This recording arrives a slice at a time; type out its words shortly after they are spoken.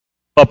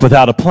up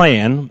without a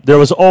plan. There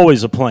was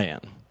always a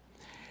plan.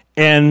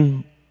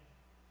 And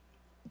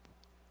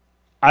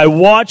I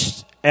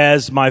watched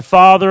as my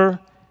father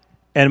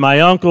and my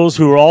uncles,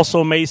 who were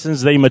also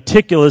masons, they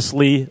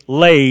meticulously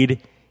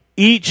laid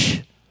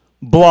each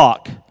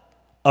block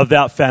of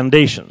that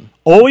foundation,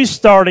 always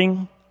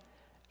starting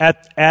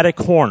at a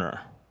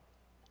corner.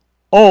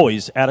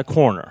 Always at a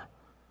corner.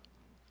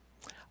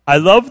 I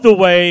love the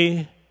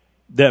way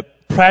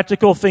that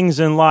practical things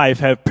in life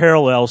have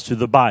parallels to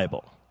the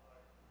Bible.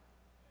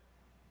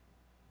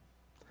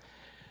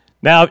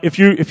 Now, if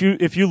you're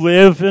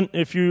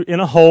in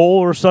a hole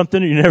or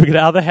something, you never get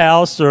out of the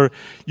house, or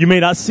you may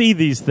not see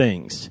these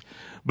things.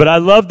 But I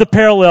love the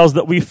parallels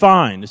that we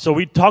find. So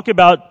we talk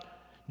about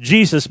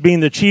Jesus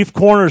being the chief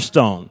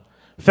cornerstone.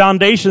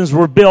 Foundations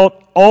were built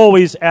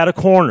always at a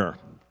corner.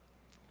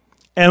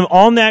 And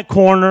on that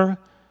corner,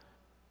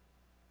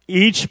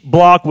 each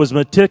block was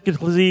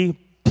meticulously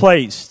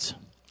placed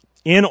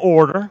in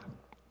order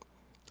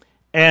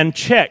and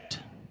checked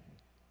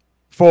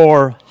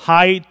for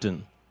height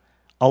and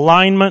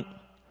alignment,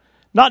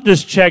 not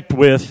just checked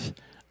with,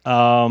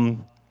 2-foot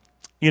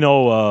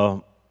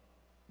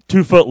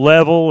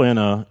level and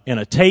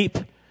a tape,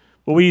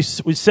 but we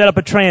set up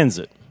a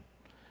transit.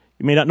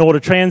 You may not know what a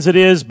transit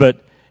is,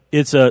 but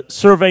it's a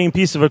surveying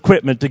piece of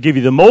equipment to give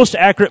you the most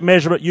accurate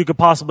measurement you could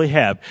possibly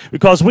have.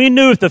 Because we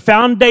knew if the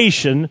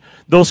foundation,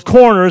 those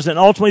corners, and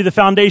ultimately the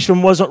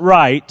foundation wasn't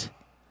right,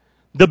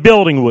 the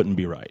building wouldn't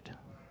be right.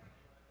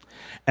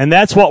 And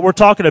that's what we're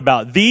talking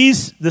about. The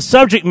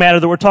subject matter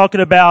that we're talking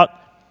about,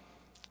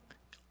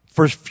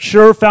 for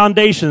sure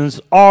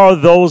foundations, are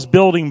those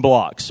building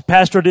blocks.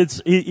 Pastor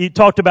he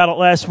talked about it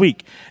last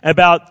week,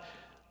 about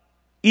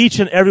each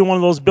and every one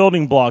of those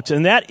building blocks.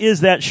 And that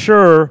is that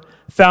sure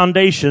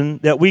foundation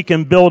that we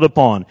can build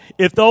upon.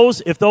 If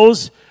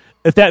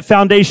that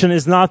foundation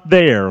is not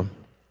there,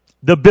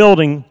 the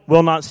building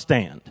will not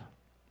stand.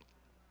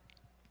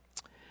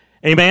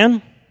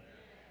 Amen?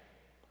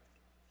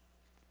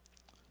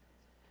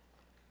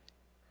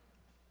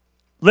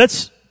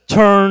 Let's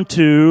turn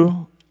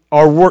to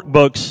our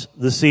workbooks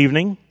this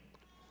evening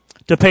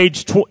to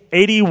page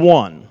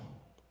 81.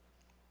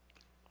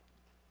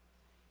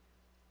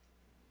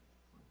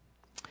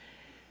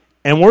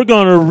 And we're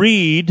going to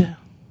read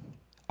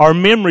our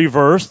memory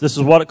verse. This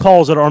is what it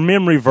calls it, our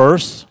memory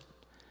verse,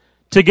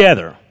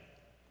 together.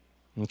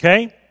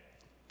 Okay?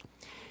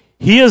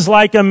 He is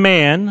like a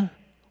man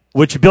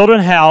which built an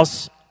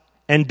house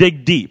and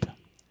digged deep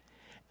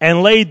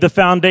and laid the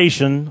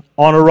foundation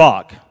on a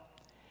rock.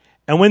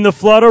 And when the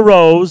flood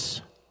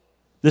arose,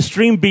 the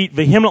stream beat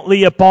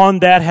vehemently upon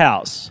that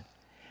house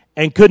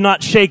and could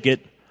not shake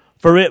it,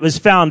 for it was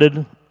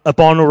founded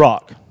upon a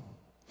rock.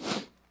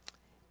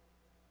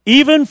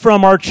 Even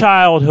from our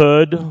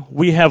childhood,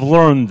 we have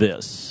learned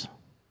this.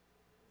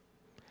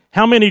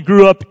 How many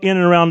grew up in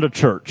and around a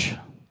church?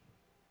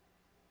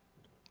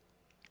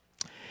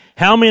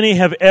 How many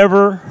have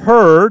ever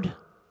heard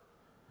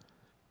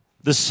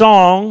the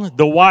song,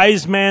 "The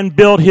Wise Man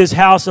Built His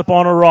House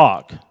Upon a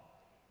Rock"?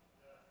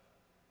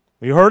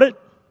 You heard it?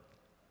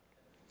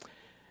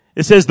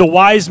 It says, "The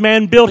wise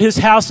man built his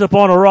house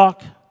upon a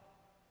rock.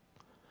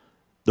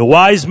 The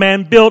wise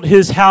man built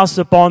his house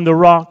upon the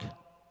rock.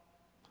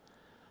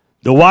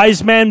 The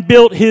wise man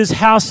built his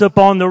house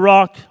upon the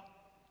rock.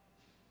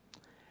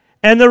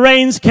 And the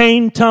rains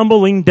came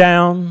tumbling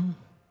down.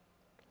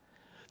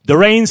 The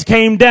rains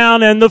came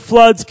down and the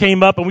floods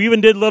came up." And we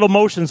even did little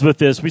motions with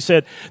this. We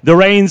said, "The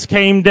rains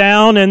came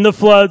down and the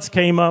floods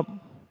came up.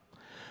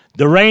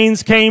 The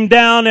rains came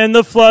down and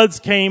the floods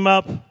came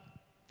up.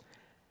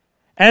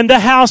 And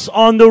the house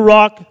on the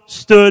rock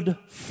stood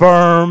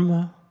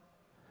firm."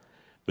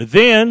 But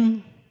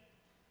then,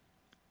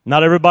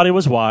 not everybody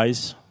was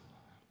wise.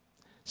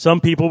 Some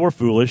people were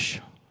foolish.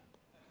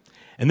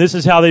 And this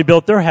is how they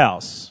built their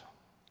house.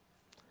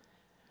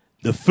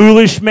 "The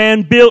foolish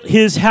man built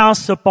his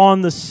house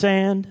upon the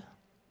sand.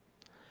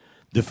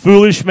 The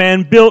foolish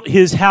man built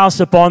his house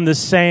upon the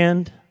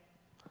sand.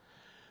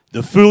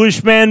 The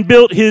foolish man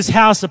built his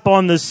house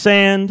upon the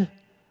sand.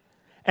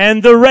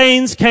 And the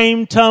rains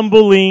came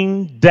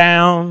tumbling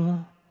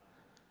down."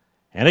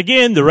 And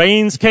again, the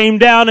rains came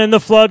down and the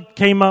flood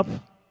came up.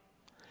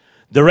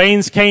 The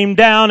rains came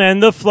down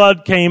and the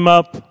flood came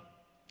up.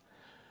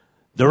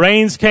 The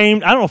rains came,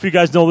 I don't know if you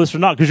guys know this or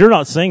not, because you're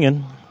not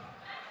singing.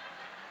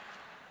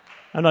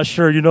 I'm not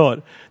sure you know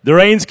it. The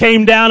rains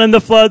came down and the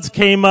floods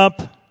came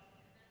up.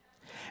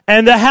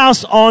 And the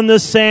house on the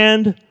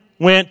sand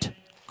went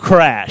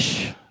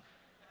crash.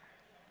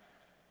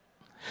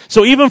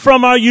 So even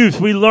from our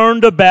youth, we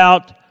learned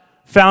about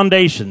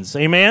foundations.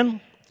 Amen?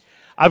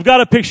 I've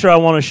got a picture I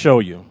want to show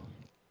you.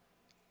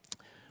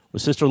 Well,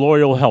 Sister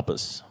Lori will help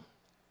us.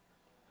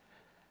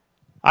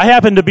 I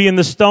happen to be in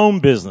the stone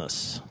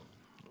business.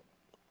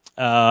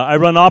 I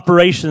run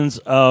operations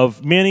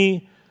of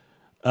many,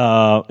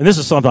 and this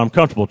is something I'm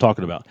comfortable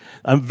talking about,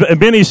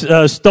 many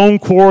stone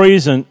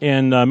quarries and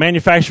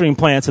manufacturing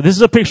plants. And this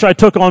is a picture I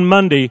took on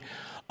Monday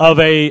of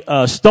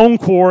a stone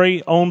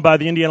quarry owned by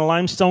the Indiana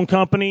Limestone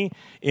Company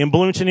in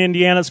Bloomington,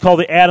 Indiana. It's called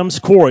the Adams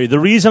Quarry. The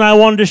reason I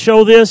wanted to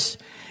show this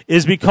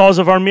is because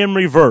of our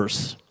memory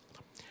verse.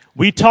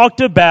 We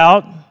talked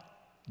about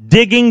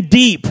digging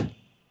deep.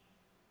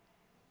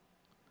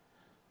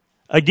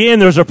 Again,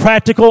 there's a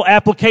practical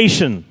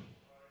application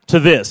to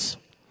this.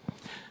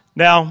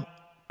 Now,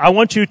 I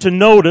want you to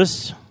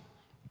notice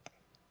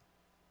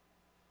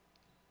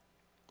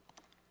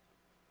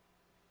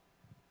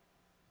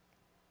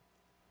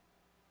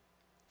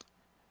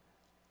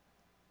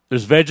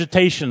there's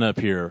vegetation up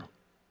here.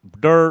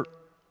 Dirt,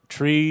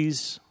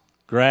 trees,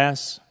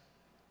 grass.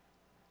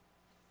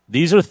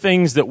 These are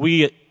things that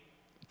we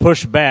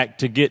push back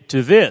to get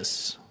to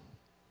this.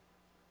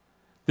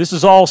 This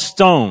is all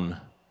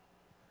stone,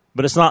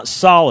 but it's not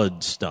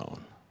solid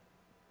stone.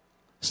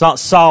 It's not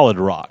solid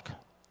rock.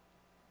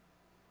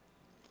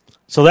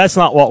 So that's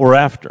not what we're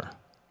after.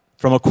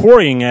 From a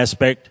quarrying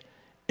aspect,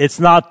 it's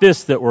not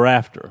this that we're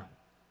after.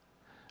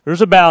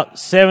 There's about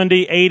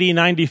 70, 80,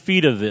 90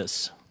 feet of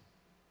this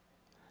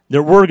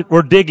that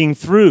we're digging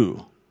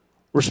through.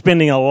 We're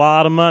spending a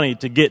lot of money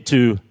to get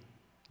to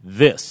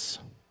this.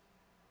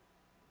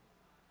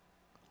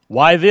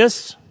 Why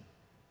this?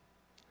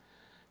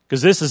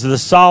 Because this is the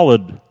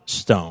solid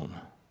stone.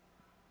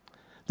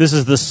 This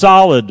is the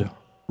solid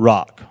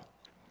rock.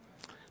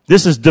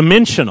 This is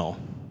dimensional.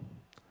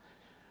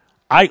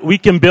 We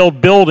can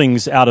build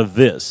buildings out of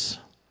this.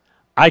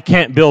 I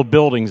can't build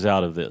buildings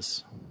out of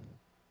this.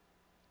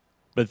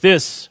 But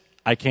this,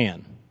 I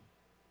can.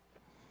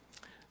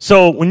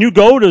 So when you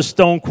go to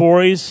stone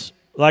quarries,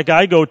 like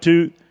I go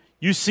to,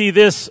 you see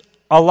this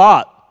a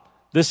lot.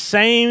 The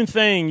same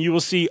thing you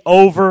will see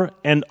over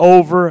and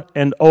over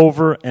and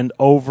over and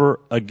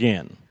over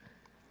again.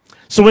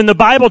 So when the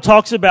Bible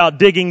talks about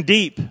digging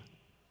deep,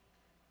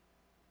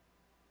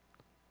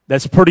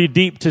 that's pretty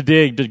deep to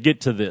dig to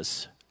get to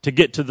this, to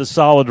get to the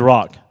solid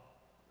rock.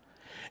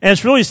 And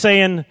it's really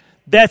saying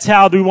that's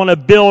how we want to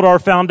build our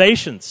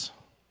foundations,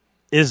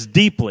 is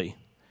deeply.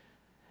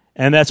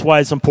 And that's why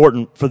it's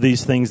important for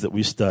these things that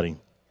we study.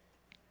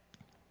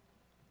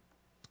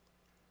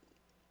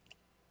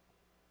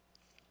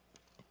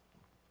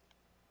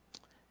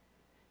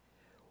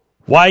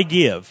 Why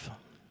give?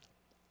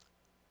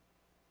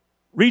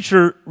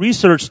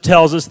 Research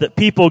tells us that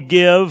people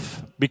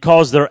give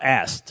because they're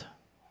asked.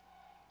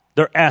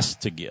 They're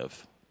asked to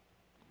give.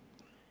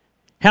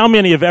 How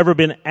many have ever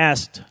been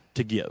asked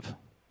to give?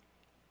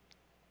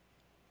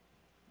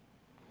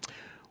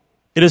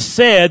 It is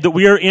said that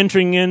we are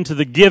entering into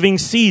the giving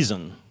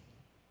season.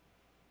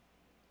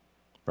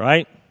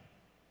 Right?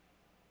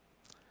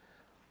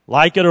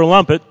 Like it or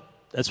lump it,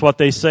 that's what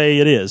they say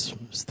it is.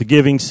 It's the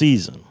giving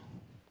season.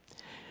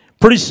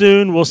 Pretty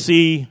soon we'll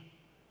see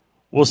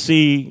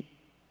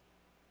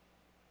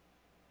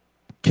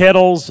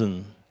kettles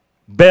and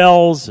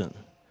bells and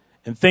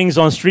things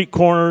on street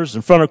corners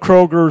in front of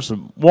Kroger's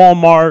and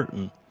Walmart,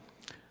 and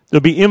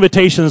there'll be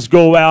invitations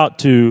go out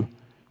to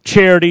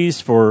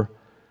charities for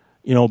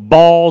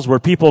balls where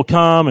people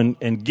come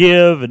and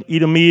give and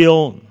eat a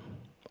meal,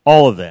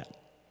 all of that.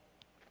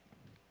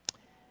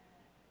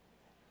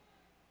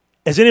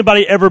 Has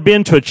anybody ever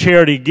been to a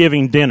charity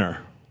giving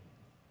dinner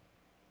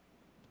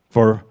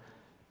for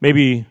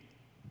maybe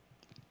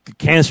the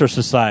Cancer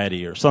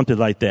Society or something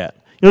like that?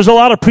 There's a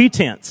lot of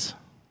pretense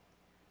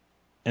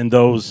in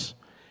those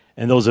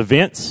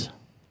events.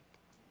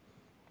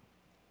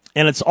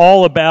 And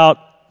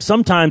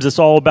sometimes it's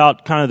all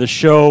about kind of the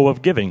show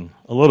of giving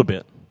a little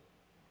bit.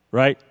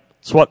 Right?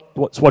 It's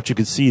what you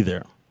can see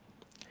there.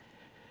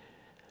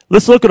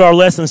 Let's look at our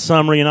lesson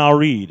summary, and I'll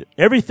read.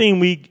 Everything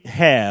we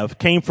have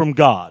came from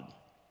God.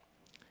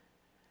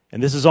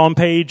 And this is on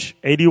page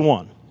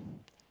 81.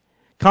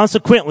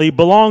 Consequently,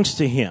 belongs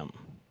to Him.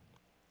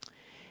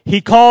 He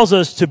calls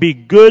us to be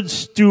good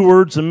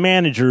stewards and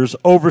managers,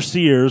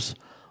 overseers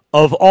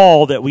of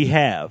all that we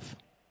have.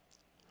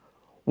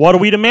 What are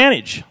we to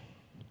manage?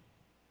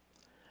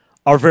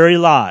 Our very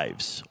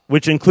lives,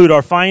 which include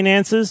our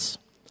finances,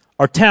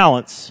 our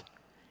talents,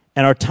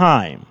 and our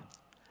time.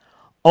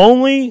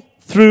 Only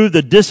through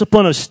the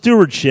discipline of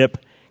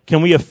stewardship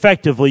can we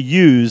effectively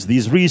use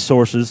these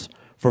resources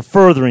for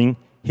furthering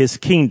His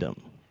kingdom.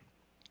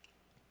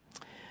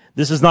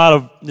 This is not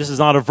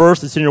a verse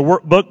that's in your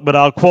workbook, but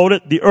I'll quote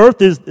it. The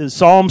earth is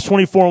Psalms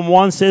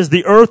 24:1 says,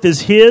 the earth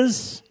is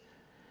His,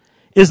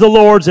 is the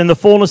Lord's, and the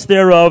fullness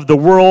thereof, the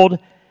world,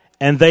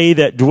 and they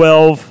that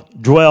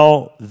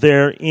dwell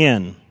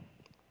therein.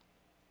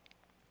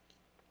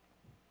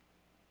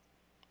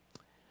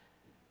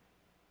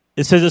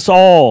 It says it's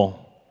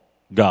all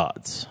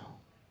God's.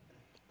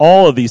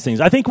 All of these things.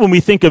 I think when we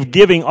think of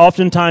giving,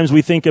 oftentimes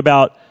we think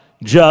about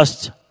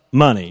just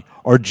money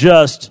or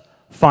just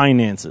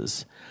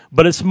finances.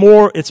 But it's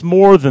more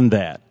than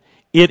that.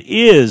 It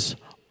is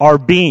our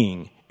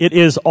being. It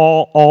is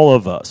all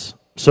of us,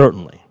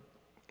 certainly.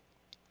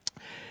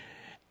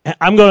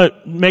 I'm going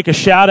to make a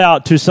shout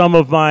out to some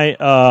of my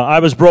I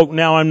was broke,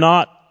 now I'm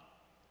not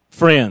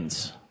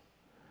friends.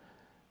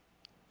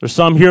 There's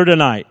some here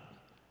tonight.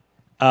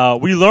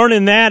 We learn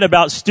in that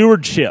about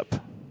stewardship.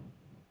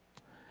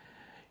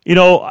 You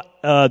know,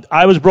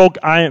 I was broke.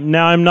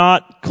 I'm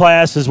not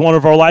class as one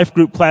of our life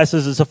group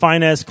classes. It's a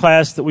finance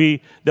class that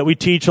we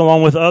teach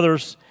along with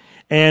others.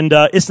 And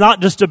it's not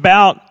just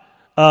about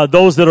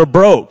those that are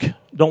broke.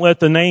 Don't let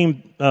the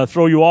name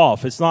throw you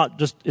off. It's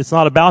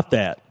not about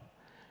that.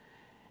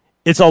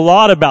 It's a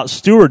lot about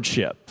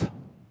stewardship.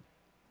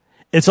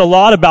 It's a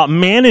lot about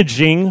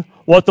managing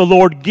what the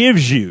Lord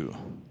gives you.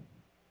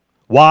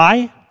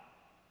 Why?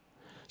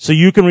 So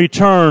you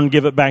can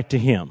give it back to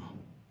Him.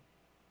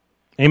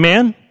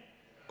 Amen?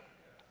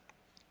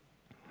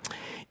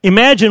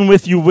 Imagine,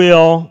 if you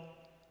will,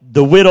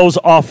 the widow's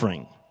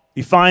offering.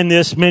 You find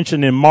this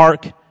mentioned in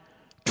Mark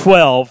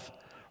 12,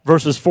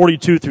 verses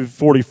 42 through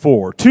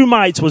 44. 2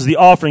 mites was the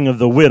offering of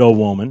the widow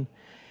woman,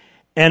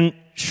 and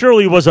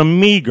surely was a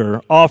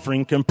meager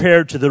offering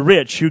compared to the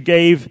rich who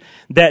gave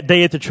that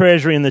day at the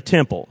treasury in the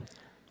temple.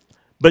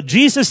 But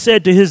Jesus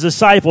said to His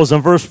disciples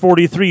in verse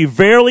 43,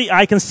 "Verily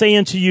I can say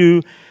unto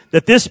you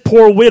that this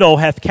poor widow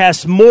hath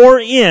cast more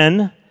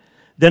in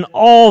than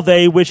all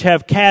they which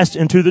have cast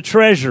into the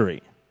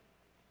treasury."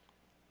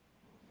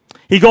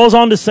 He goes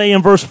on to say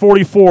in verse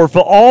 44,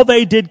 "For all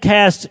they did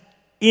cast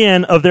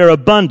in of their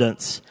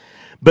abundance,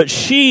 but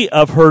she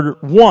of her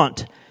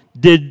want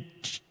did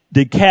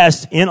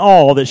cast in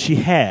all that she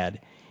had,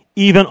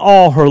 even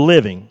all her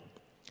living."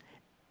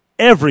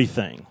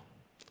 Everything.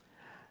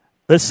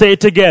 Let's say it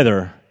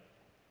together.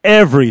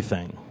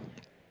 Everything.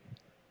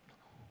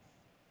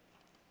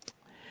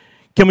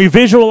 Can we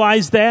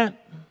visualize that?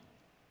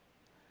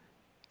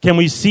 Can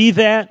we see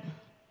that?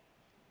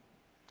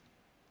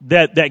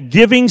 That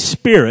giving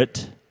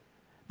spirit,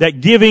 that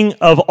giving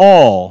of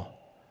all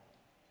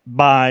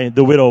by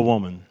the widow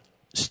woman.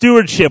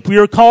 Stewardship. We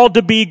are called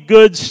to be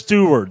good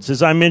stewards,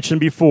 as I mentioned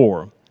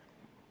before.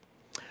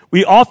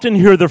 We often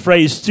hear the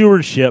phrase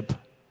stewardship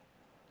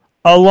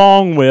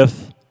along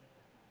with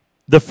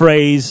the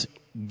phrase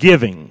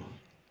giving.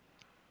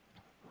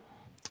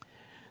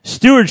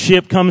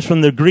 Stewardship comes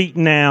from the Greek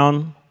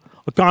noun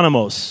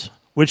oikonomos,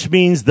 which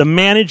means the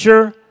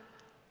manager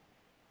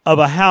of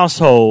a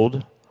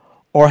household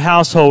or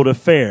household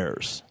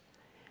affairs.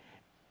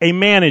 A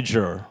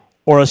manager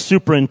or a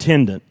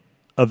superintendent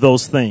of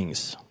those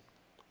things.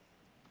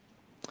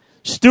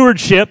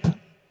 Stewardship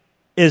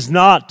is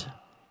not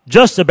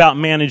just about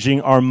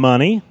managing our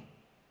money,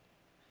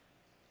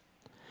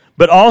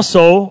 but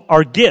also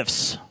our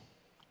gifts,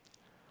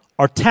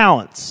 our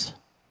talents,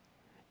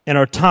 and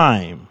our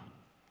time.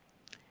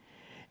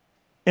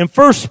 In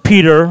 1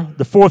 Peter,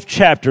 the 4th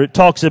chapter, it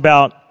talks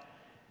about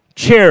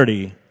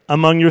charity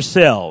among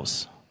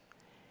yourselves.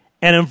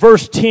 And in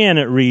verse 10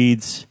 it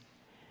reads,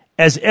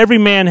 "As every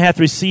man hath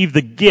received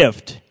the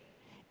gift,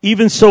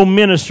 even so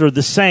minister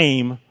the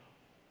same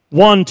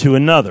one to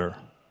another,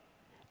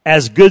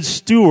 as good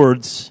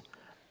stewards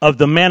of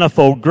the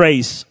manifold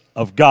grace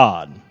of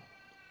God."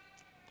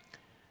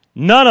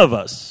 None of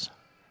us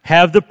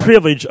have the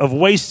privilege of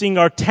wasting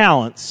our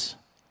talents,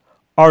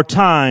 our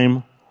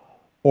time,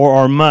 or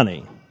our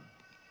money.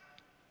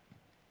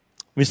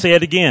 Let me say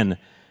it again.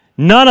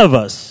 None of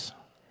us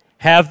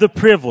have the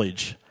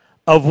privilege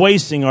of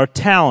wasting our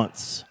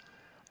talents,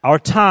 our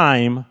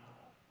time,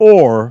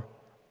 or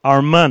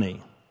our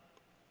money.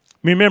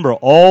 Remember,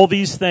 all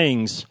these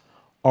things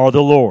are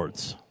the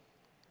Lord's.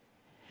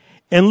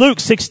 In Luke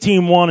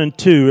 16:1 and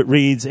 2, it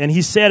reads, "And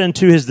He said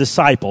unto His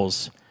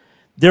disciples,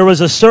 There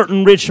was a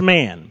certain rich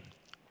man,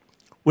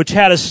 which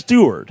had a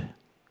steward,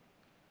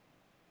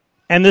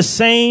 and the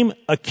same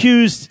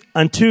accused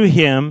unto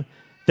him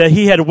that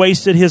he had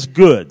wasted his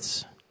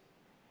goods.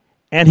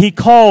 And he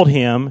called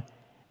him,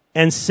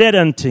 and said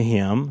unto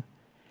him,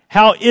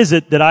 How is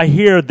it that I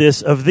hear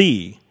this of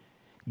thee?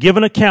 Give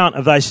an account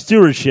of thy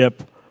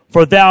stewardship,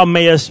 for thou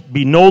mayest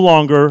be no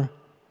longer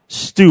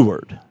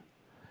steward."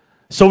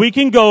 So we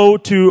can go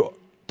to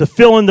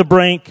fill in the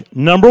blank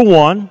number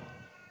 1.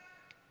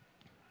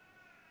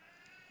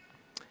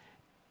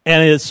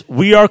 And it's,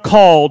 we are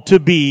called to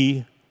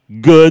be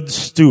good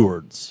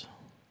stewards.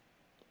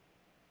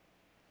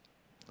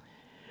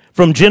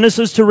 From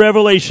Genesis to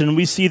Revelation,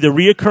 we see the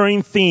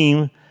reoccurring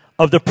theme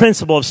of the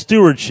principle of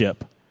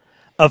stewardship,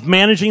 of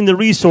managing the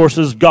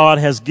resources God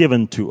has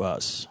given to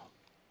us.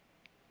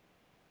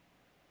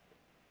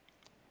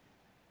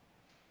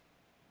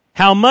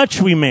 How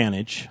much we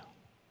manage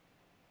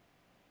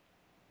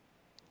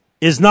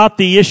is not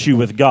the issue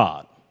with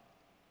God.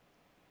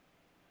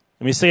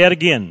 Let me say that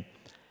again.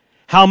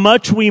 How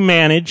much we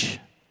manage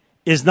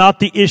is not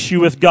the issue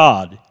with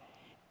God.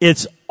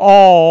 It's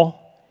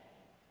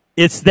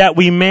that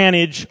we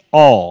manage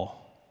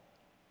all.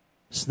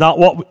 It's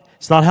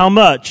not how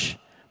much,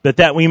 but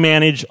that we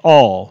manage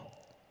all.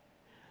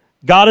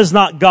 God is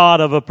not God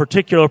of a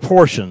particular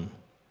portion.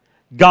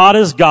 God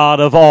is God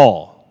of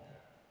all.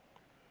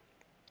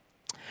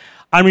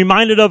 I'm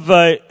reminded of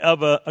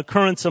a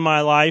occurrence in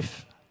my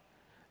life.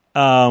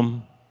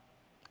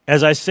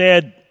 As I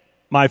said,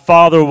 my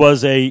father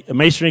was a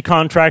masonry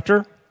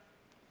contractor,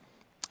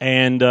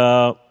 and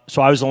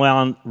so I was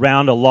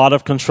around a lot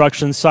of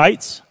construction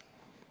sites.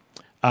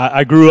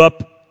 I grew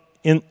up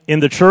in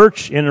the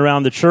church, in and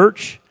around the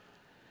church,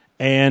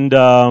 and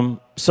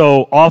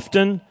so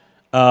often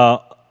a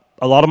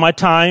lot of my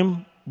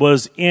time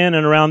was in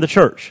and around the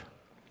church.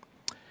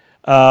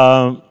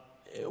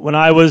 When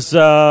I was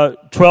 12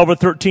 or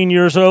 13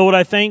 years old,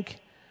 I think,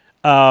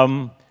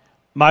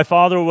 my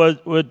father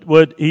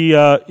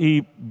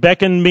he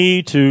beckoned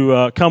me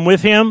to come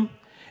with him,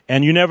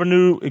 and you never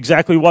knew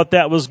exactly what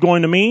that was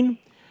going to mean,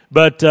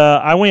 but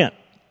I went.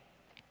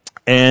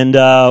 And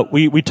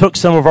we took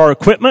some of our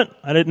equipment.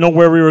 I didn't know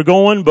where we were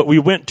going, but we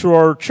went to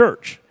our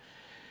church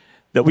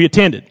that we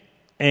attended.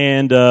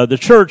 And the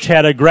church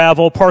had a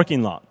gravel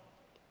parking lot,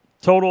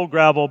 total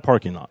gravel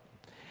parking lot.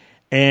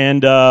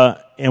 And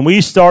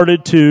we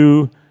started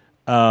to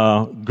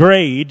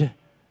grade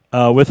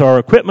with our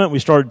equipment. We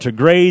started to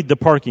grade the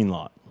parking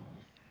lot.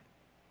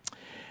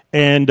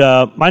 And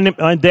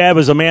my dad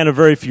was a man of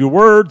very few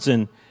words,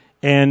 and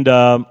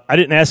I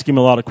didn't ask him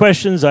a lot of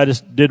questions. I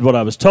just did what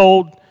I was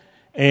told.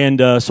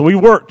 And so we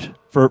worked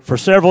for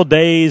several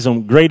days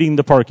on grading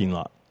the parking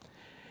lot.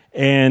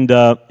 And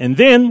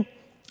then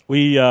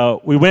we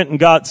went and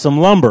got some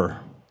lumber,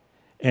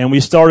 and we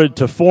started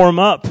to form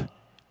up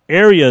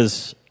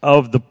areas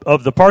of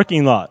the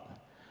parking lot.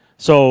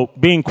 So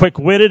being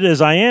quick-witted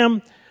as I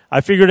am,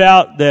 I figured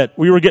out that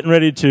we were getting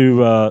ready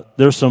to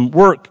there's some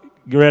work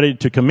ready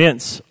to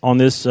commence on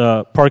this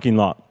parking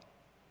lot.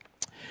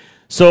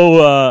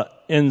 So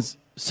in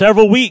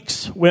several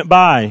weeks went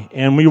by,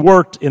 and we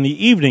worked in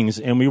the evenings,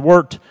 and we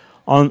worked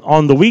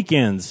on the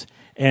weekends,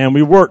 and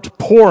we worked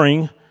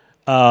pouring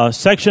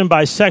section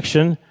by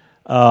section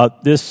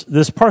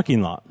this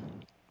parking lot.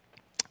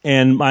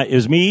 And it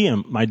was me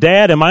and my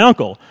dad and my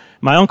uncle.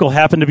 My uncle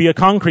happened to be a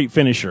concrete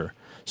finisher,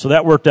 so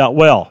that worked out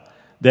well.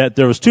 That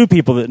there was two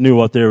people that knew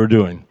what they were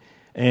doing,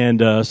 and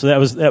so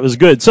that was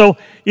good. So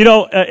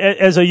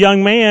as a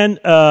young man,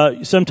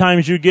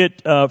 sometimes you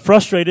get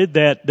frustrated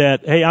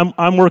that hey,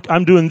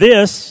 I'm doing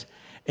this,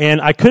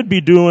 and I could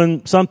be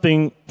doing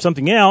something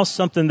else,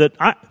 something that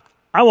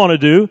I want to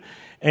do.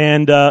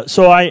 And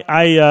so I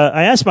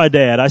asked my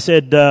dad. I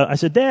said,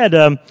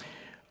 Dad,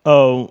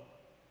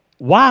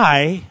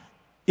 why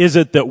is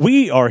it that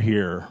we are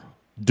here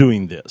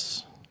doing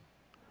this?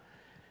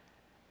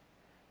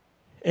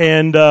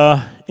 And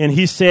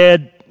he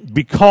said,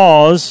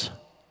 because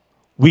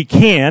we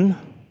can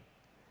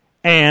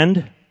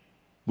and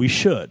we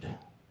should.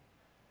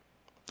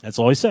 That's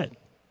all he said.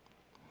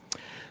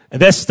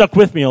 And that stuck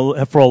with me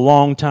for a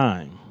long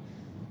time.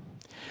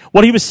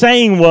 What he was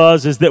saying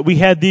is that we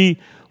had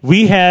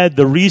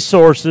the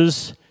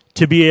resources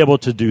to be able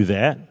to do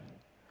that.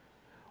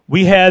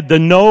 We had the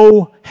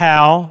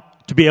know-how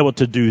to be able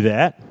to do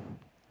that.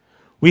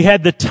 We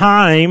had the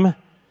time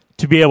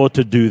to be able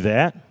to do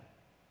that.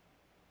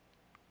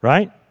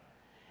 Right?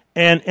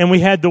 And we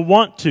had the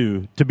want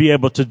to be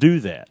able to do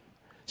that.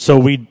 So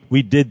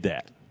we did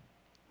that.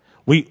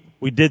 We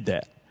did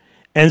that.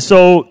 And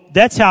so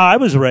that's how I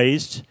was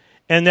raised,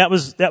 and that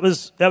was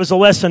a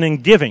lesson in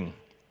giving.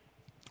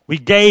 We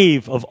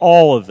gave of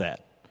all of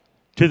that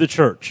to the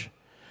church.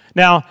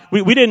 Now,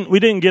 we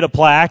didn't get a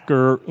plaque,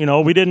 or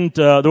we didn't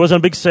there wasn't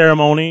a big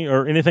ceremony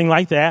or anything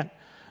like that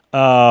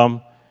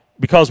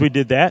because we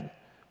did that.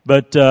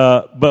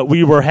 But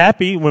we were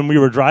happy when we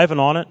were driving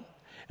on it,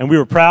 and we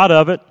were proud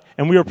of it,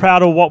 and we were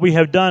proud of what we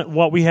had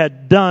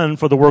done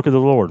for the work of the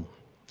Lord.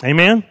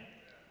 Amen.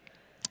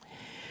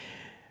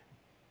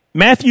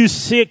 Matthew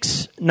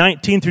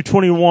 6:19 through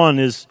 21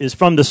 is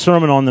from the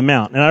Sermon on the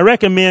Mount, and I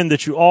recommend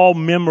that you all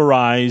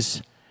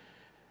memorize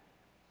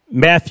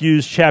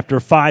Matthew's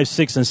chapter 5,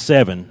 6, and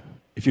 7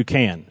 if you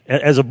can.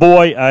 As a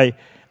boy,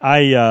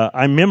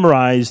 I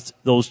memorized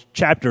those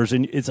chapters,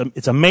 and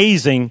it's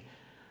amazing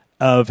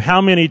of how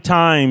many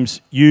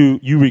times you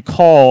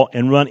recall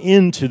and run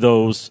into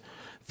those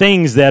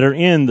things that are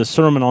in the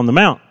Sermon on the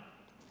Mount,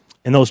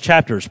 in those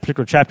chapters,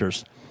 particular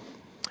chapters.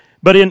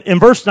 But in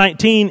verse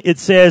 19, it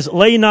says,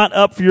 "Lay not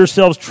up for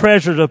yourselves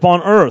treasures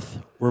upon earth,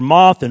 where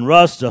moth and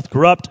rust doth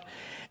corrupt,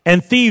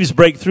 and thieves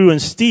break through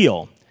and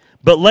steal.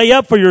 But lay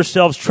up for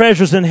yourselves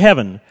treasures in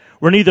heaven,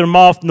 where neither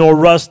moth nor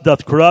rust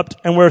doth corrupt,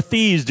 and where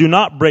thieves do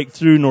not break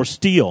through nor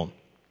steal.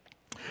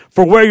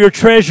 For where your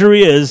treasure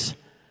is,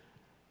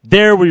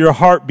 there will your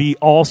heart be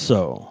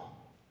also."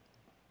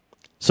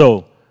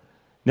 So,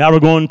 now we're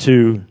going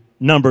to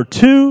number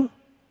 2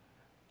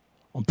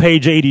 on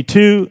page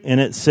 82, and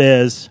it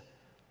says,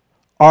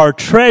 "Our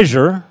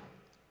treasure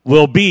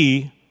will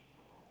be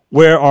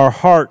where our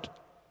heart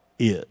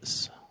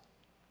is."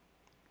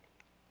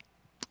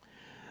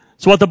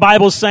 So what the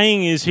Bible's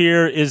saying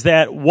is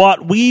that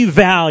what we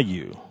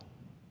value,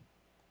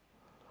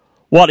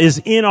 what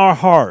is in our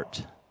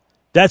heart,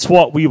 that's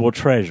what we will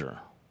treasure.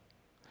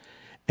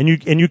 And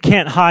you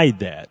can't hide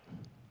that.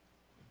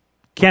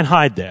 Can't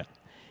hide that.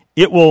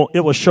 It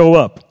will show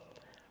up.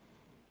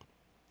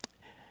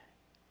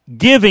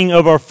 Giving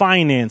of our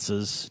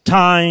finances,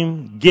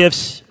 time,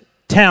 gifts,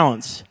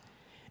 talents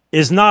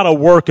is not a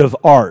work of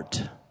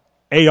art,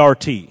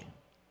 A-R-T.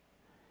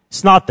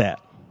 It's not that.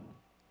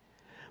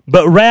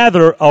 But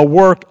rather a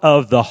work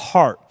of the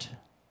heart.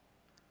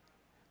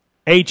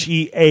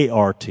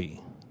 Heart. Let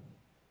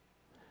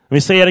me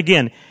say it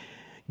again.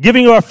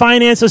 Giving of our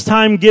finances,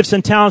 time, gifts,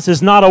 and talents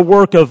is not a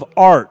work of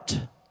art,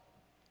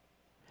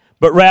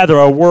 but rather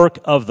a work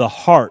of the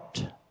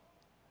heart.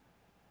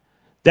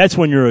 That's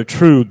when you're a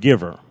true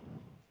giver.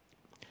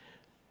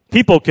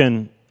 People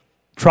can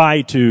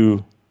try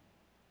to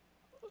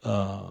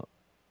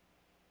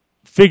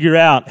figure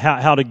out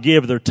how to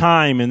give their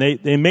time, and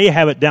they may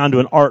have it down to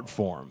an art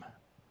form,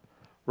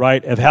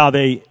 right, of how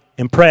they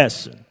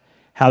impress,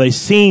 how they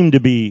seem to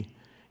be,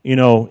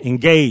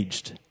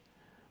 engaged.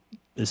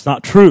 It's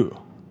not true.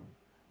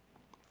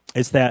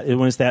 It's that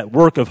when it's that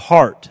work of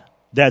heart,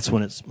 that's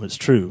when it's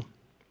true.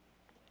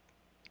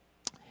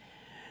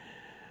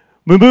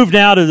 We move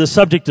now to the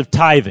subject of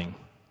tithing.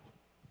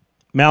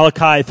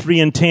 Malachi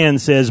 3:10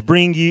 says,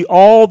 "Bring ye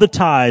all the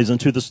tithes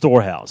unto the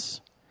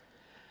storehouse,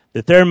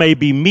 that there may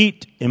be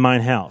meat in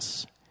mine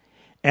house.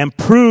 And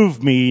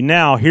prove me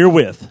now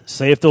herewith,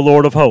 saith the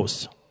Lord of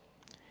hosts,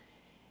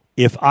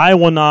 if I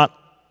will not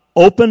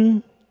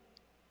open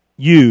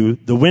you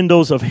the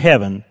windows of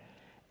heaven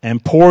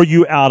and pour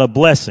you out a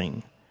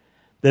blessing,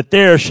 that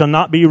there shall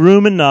not be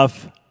room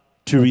enough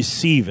to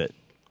receive it."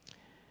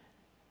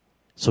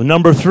 So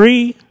number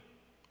 3,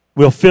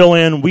 we'll fill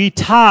in, we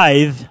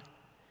tithe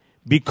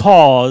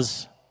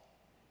because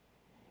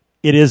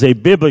it is a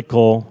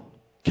biblical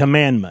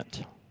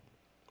commandment.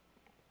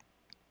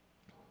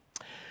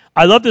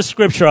 I love this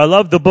scripture. I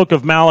love the book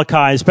of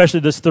Malachi, especially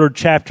this 3rd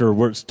chapter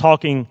where it's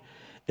talking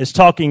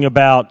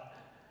about,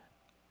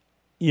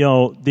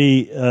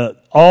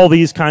 all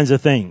these kinds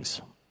of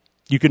things.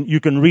 You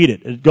can read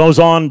it. It goes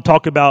on to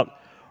talk about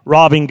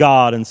robbing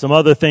God and some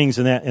other things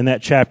in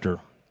that chapter.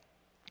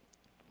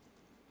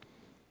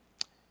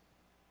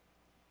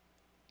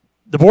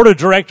 The board of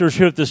directors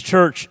here at this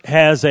church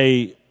has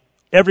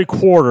every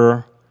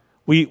quarter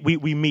we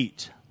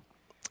meet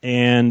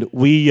and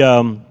we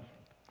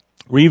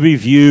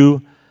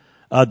review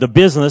the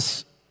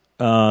business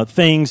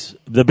things,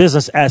 the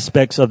business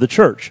aspects of the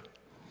church,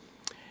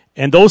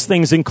 and those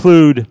things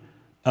include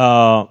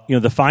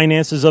the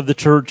finances of the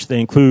church. They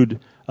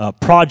include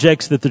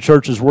projects that the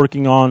church is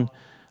working on.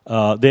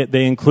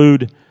 They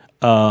include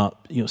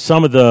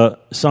some of the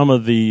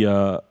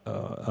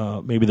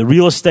maybe the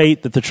real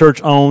estate that the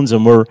church owns,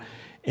 and we're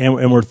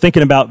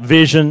thinking about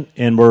vision,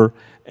 and we're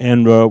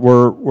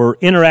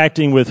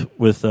interacting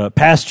with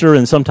pastor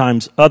and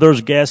sometimes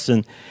others, guests,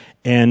 and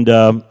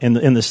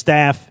the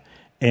staff,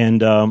 and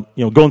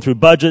going through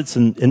budgets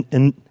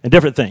and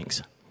different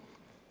things.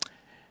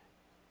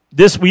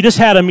 We just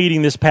had a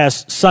meeting this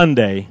past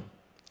Sunday,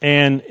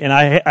 and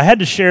I had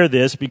to share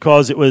this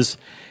because it was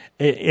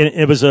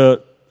a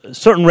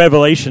certain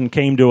revelation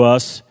came to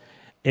us,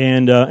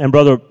 and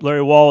Brother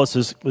Larry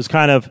Wallace was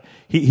kind of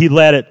he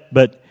led it,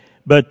 but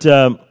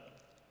the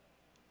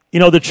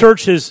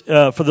church has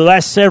for the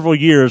last several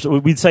years,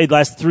 we'd say the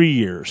last 3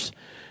 years,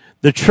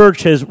 the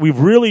church we've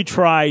really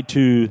tried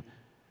to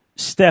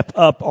step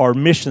up our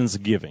missions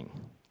giving,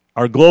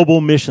 our global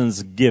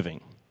missions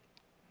giving,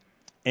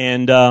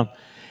 and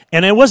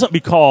it wasn't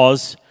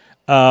because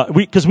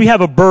we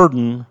have a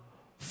burden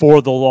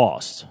for the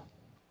lost.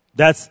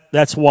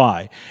 That's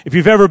why. If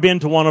you've ever been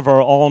to one of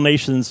our All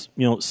Nations,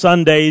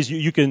 Sundays,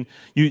 you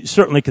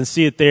certainly can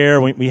see it there.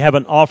 We have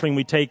an offering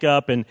we take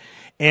up, and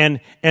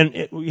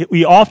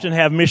we often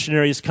have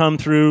missionaries come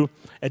through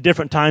at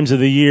different times of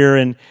the year,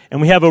 and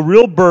we have a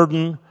real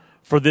burden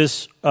for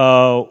this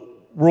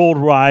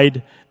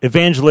worldwide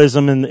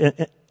evangelism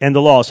and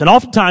the lost. And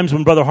oftentimes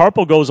when Brother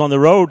Harpo goes on the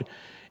road,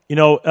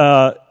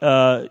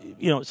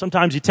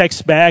 sometimes he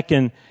texts back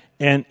and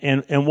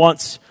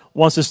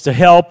wants us to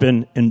help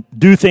and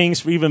do things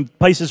for even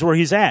places where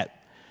he's at.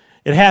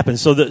 It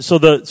happens. So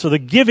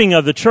the giving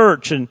of the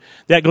church, and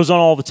that goes on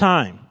all the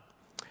time.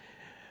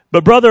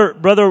 But Brother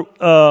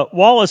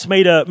Wallace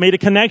made a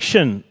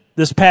connection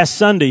this past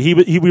Sunday.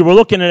 We were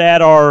looking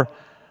at our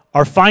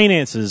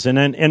finances,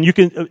 and you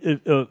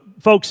can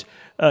folks,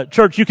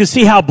 church, you can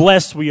see how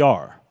blessed we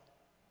are.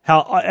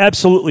 How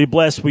absolutely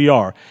blessed we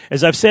are.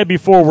 As I've said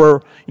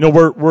before,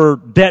 we're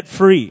debt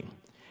free,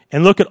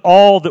 and look at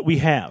all that we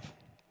have.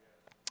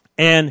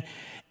 But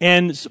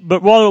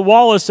Brother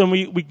Wallace, and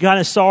we kind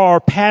of saw our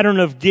pattern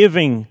of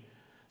giving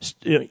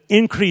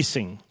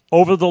increasing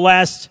over the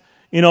last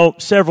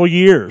several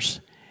years.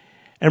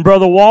 And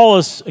Brother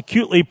Wallace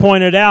acutely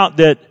pointed out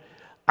that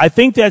I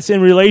think that's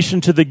in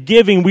relation to the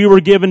giving we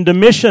were given to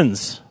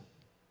missions.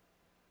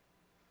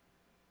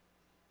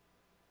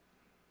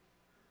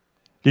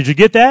 Did you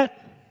get that?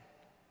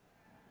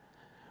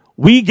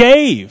 We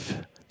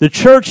gave. The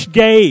church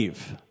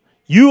gave.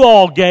 You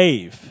all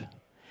gave.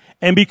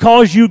 And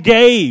because you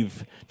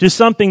gave to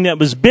something that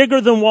was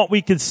bigger than what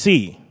we could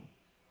see,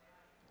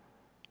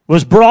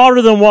 was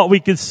broader than what we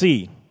could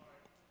see,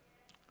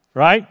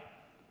 right?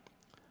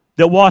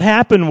 That what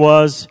happened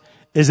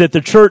is that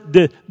the church,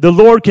 the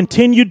Lord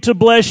continued to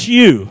bless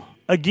you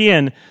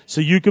again,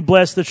 so you could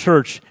bless the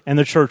church, and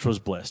the church was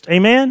blessed.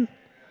 Amen?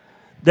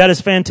 That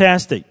is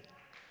fantastic.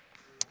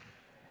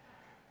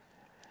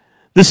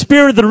 The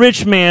spirit of the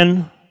rich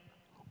man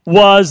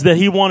was that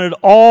he wanted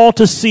all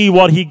to see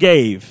what he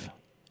gave.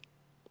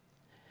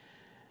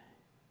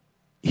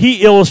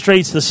 He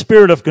illustrates the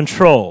spirit of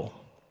control.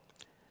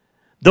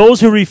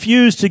 Those who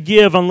refuse to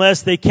give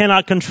unless they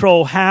cannot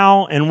control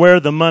how and where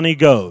the money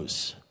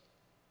goes.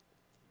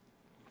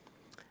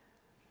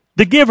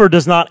 The giver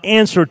does not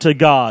answer to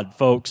God,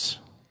 folks,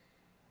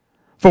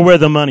 for where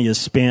the money is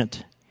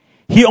spent.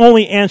 He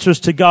only answers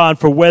to God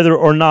for whether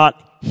or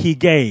not he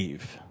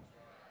gave.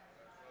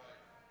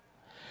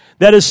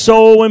 That is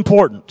so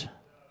important.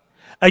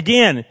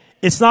 Again,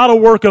 it's not a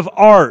work of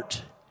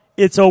art.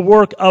 It's a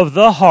work of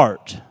the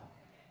heart.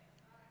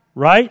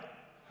 Right?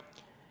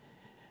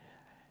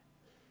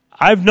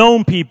 I've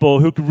known people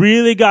who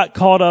really got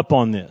caught up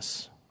on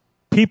this.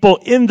 People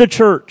in the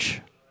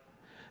church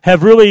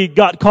have really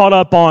got caught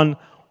up on,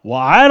 well,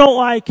 I don't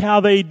like how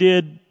they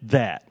did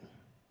that.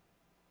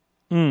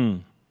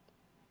 We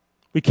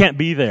can't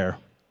be there.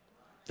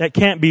 That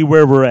can't be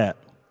where we're at.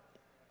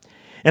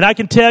 And I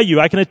can tell you,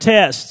 I can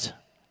attest,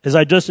 as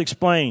I just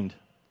explained,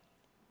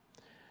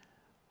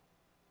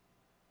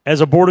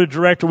 as a board of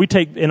director,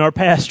 in our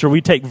pastor,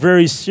 we take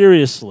very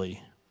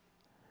seriously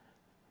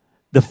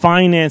the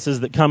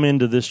finances that come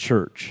into this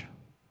church.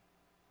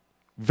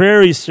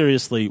 Very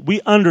seriously.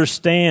 We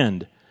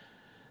understand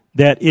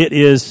that it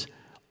is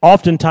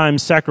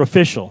oftentimes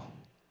sacrificial.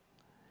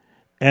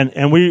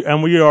 And we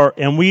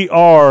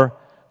are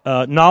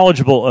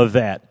knowledgeable of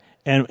that.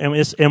 And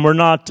we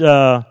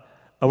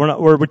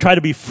try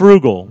to be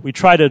frugal. We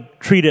try to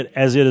treat it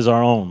as it is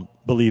our own,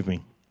 believe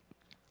me.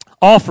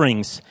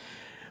 Offerings.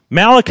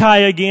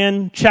 Malachi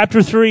again,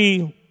 chapter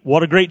 3.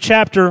 What a great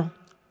chapter.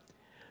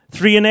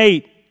 3 and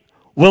 8.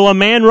 Will a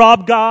man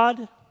rob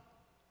God?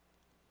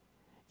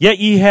 Yet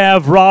ye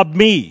have robbed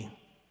me.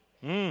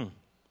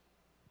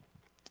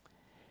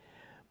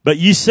 But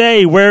ye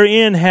say,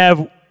 wherein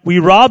have we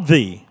robbed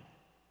thee?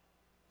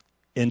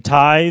 In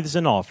tithes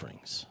and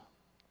offerings.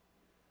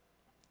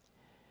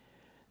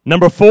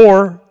 Number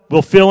 4,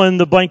 we'll fill in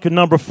the blank of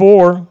number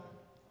 4.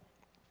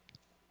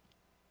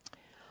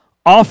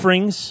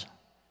 Offerings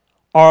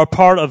are a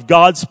part of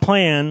God's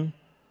plan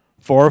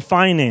for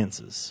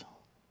finances.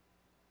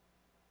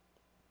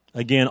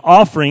 Again,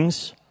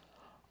 offerings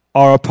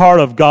are a part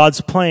of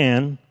God's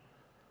plan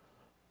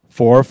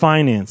for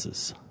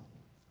finances.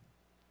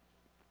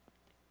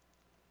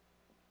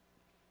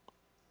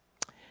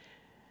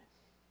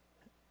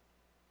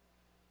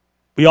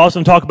 We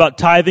also talk about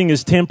tithing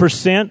as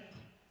 10%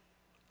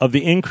 of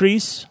the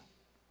increase.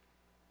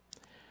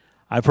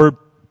 I've heard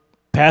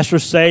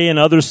pastors say and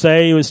others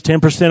say it was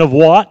 10% of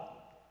what?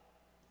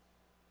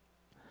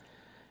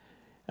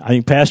 I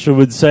think pastor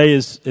would say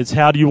it's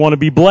how do you want to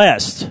be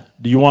blessed?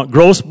 Do you want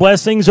gross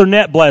blessings or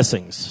net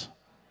blessings?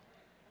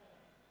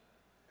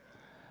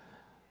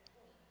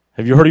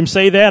 Have you heard him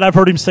say that? I've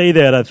heard him say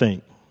that, I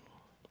think.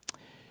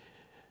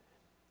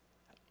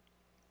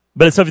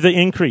 But it's of the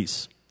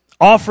increase.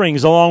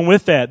 Offerings along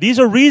with that. These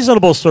are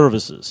reasonable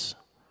services.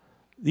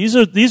 These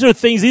are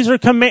things, these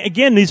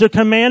are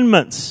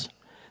commandments.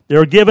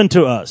 They're given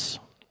to us.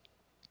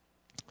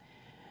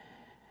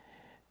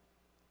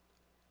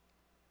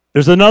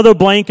 There's another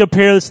blank up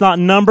here that's not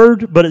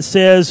numbered, but it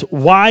says,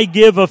 why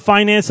give of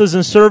finances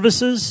and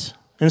services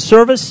and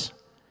service?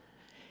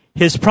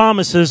 His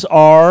promises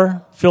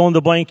are, fill in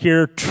the blank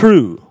here,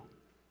 true.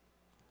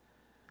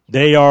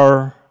 They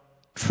are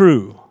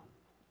true.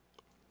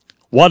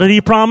 What did he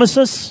promise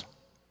us?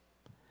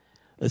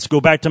 Let's go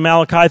back to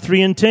Malachi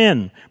 3 and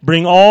 10.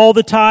 Bring all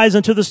the tithes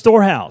into the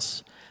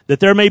storehouse,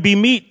 that there may be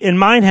meat in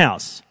mine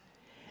house.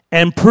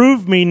 And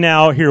prove me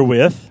now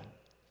herewith.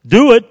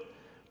 Do it.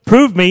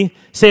 Prove me,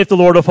 saith the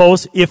Lord of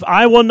hosts, if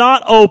I will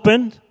not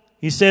open,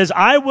 he says,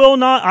 I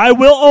will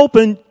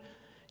open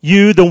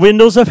you the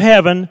windows of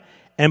heaven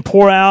and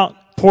pour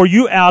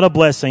you out a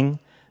blessing,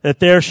 that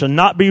there shall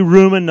not be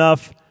room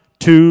enough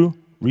to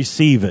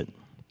receive it.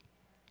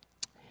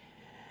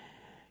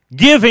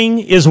 Giving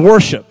is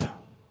worship.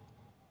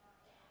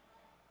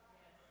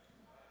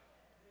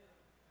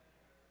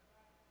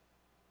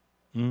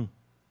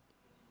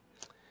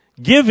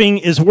 Giving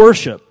is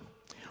worship.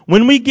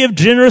 When we give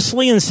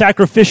generously and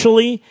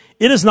sacrificially,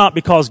 it is not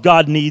because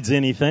God needs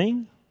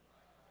anything.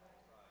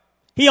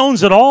 He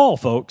owns it all,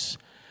 folks.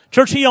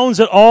 Church, He owns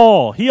it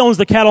all. He owns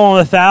the cattle on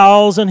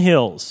 1,000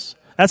 hills.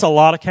 That's a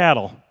lot of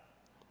cattle.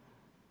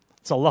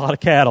 It's a lot of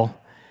cattle.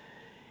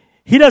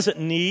 He doesn't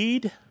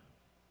need.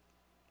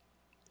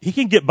 He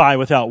can get by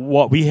without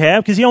what we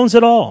have because He owns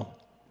it all.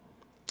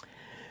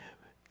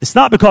 It's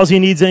not because He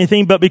needs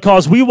anything, but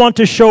because we want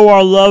to show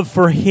our love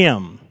for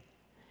Him.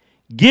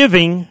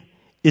 Giving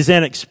is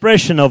an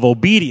expression of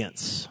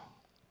obedience.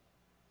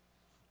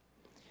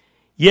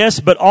 Yes,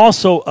 but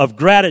also of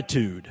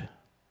gratitude,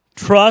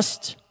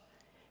 trust,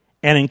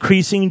 and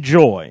increasing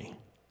joy.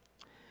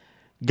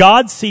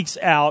 God seeks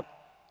out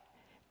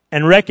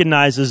and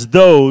recognizes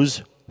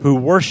those who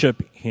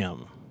worship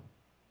Him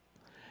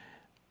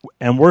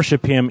and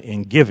worship Him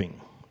in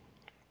giving.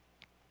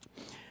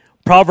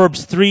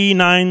 Proverbs 3,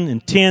 9,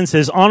 and 10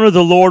 says, honor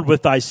the Lord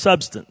with thy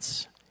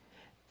substance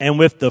and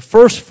with the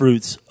first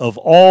fruits of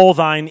all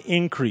thine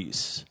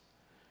increase.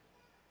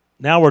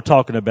 Now we're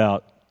talking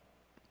about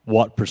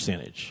what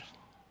percentage?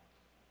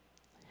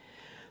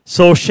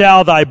 So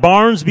shall thy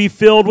barns be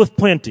filled with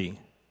plenty,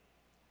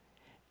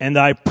 and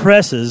thy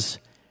presses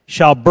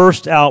shall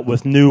burst out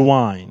with new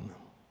wine.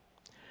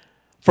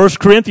 1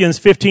 Corinthians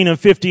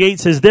 15:58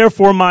 says,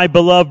 Therefore, my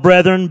beloved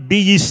brethren, be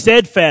ye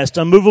steadfast,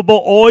 unmovable,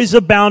 always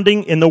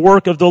abounding in the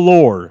work of the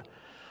Lord.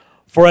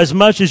 For as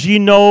much as ye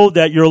know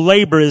that your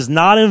labor is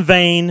not in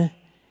vain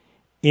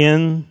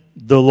in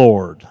the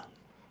Lord.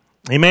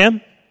 Amen?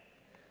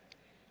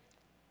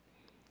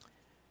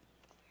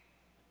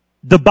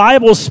 The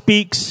Bible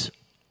speaks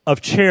of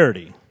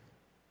charity.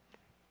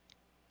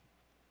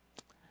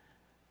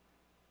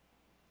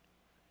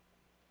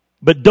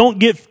 But don't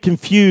get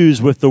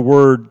confused with the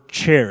word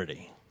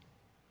charity.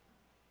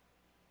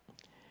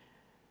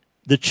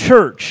 The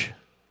church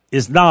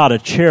is not a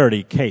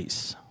charity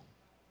case.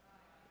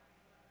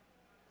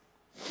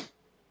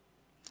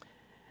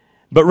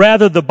 But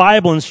rather the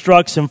Bible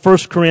instructs in 1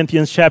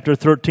 Corinthians chapter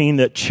 13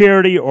 that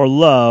charity or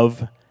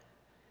love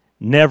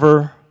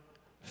never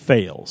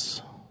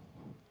fails.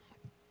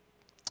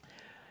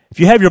 If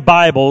you have your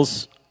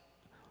Bibles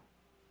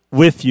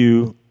with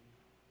you,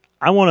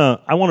 I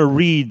want to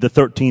read the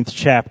 13th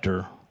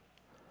chapter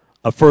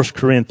of 1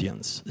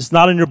 Corinthians. It's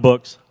not in your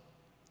books.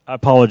 I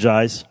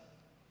apologize.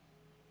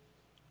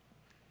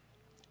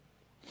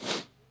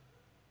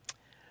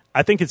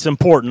 I think it's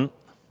important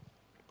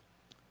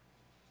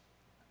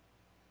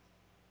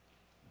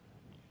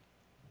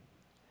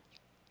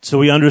so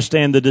we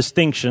understand the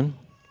distinction.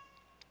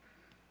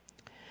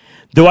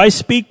 Though I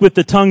speak with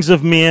the tongues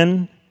of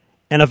men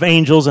and of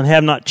angels and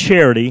have not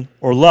charity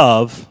or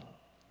love,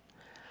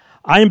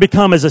 I am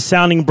become as a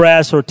sounding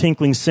brass or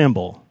tinkling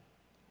cymbal.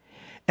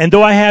 And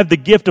though I have the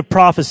gift of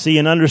prophecy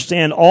and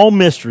understand all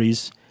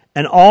mysteries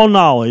and all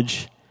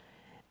knowledge,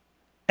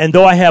 and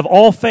though I have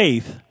all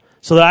faith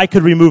so that I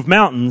could remove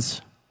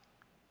mountains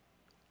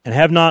and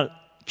have not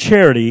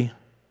charity,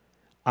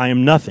 I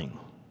am nothing.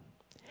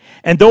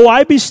 And though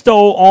I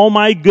bestow all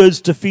my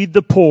goods to feed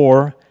the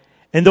poor,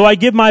 and though I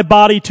give my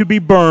body to be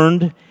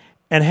burned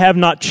and have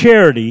not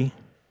charity,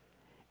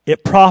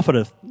 it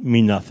profiteth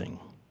me nothing.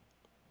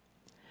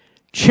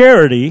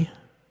 Charity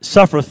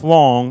suffereth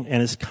long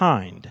and is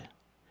kind.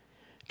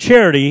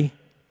 Charity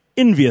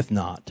envieth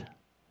not.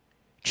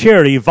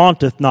 Charity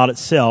vaunteth not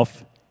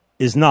itself,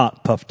 is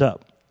not puffed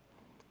up,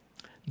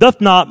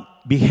 doth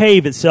not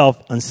behave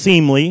itself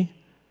unseemly,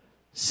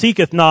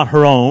 seeketh not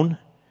her own,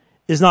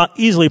 is not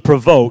easily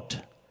provoked,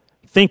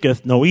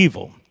 thinketh no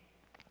evil,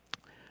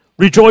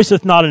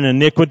 rejoiceth not in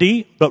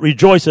iniquity, but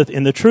rejoiceth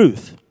in the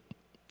truth,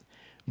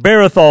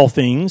 beareth all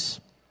things,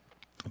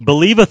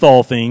 believeth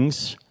all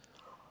things,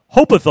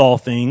 hopeth all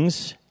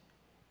things,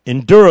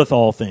 endureth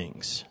all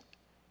things.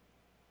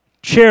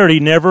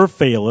 Charity never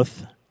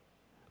faileth,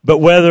 but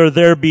whether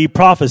there be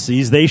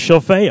prophecies, they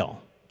shall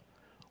fail.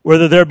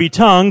 Whether there be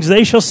tongues,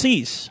 they shall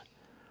cease.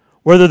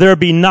 Whether there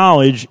be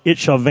knowledge, it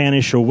shall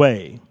vanish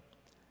away.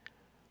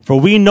 For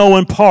we know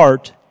in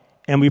part,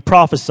 and we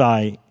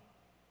prophesy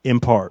in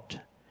part.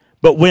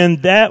 But when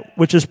that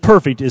which is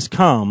perfect is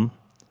come,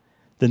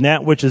 then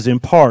that which is in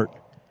part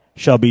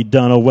shall be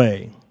done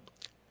away.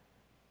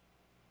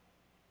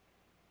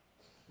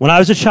 When I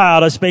was a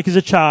child, I spake as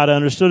a child, I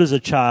understood as a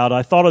child,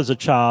 I thought as a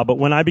child, but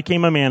when I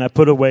became a man, I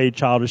put away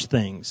childish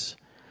things.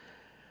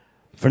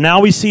 For now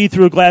we see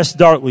through a glass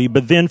darkly,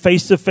 but then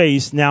face to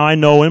face, now I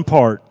know in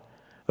part.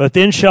 But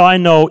then shall I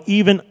know,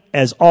 even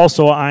as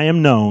also I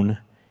am known.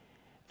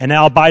 And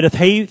now abideth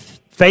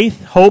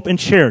faith, hope, and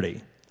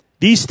charity.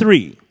 These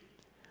three.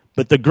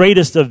 But the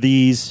greatest of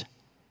these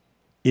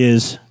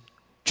is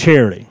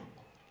charity.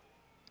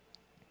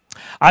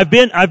 I've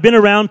been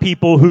around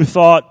people who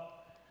thought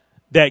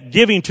that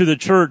giving to the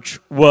church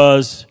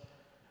was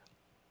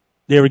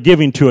they were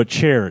giving to a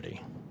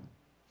charity.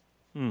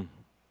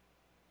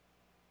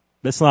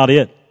 That's not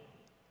it.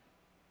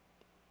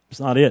 It's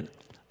not it.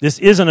 This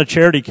isn't a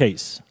charity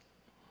case.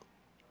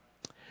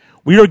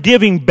 We are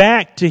giving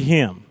back to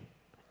Him.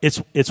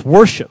 It's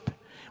worship.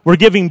 We're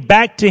giving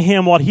back to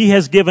Him what He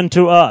has given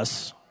to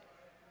us.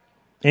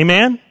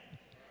 Amen?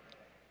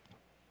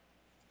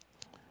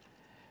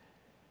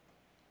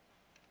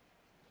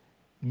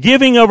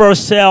 Giving of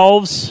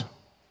ourselves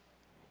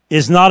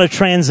is not a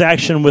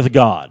transaction with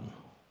God.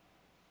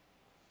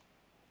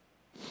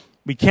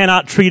 We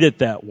cannot treat it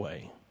that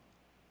way.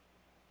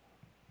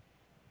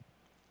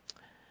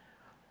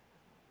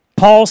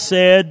 Paul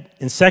said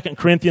in 2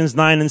 Corinthians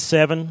 9 and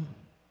 7,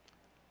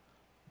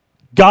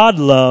 God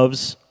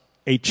loves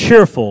a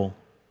cheerful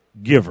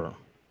giver.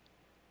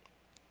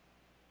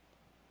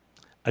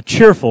 A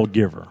cheerful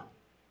giver.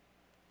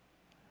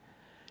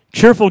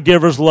 Cheerful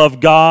givers love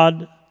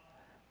God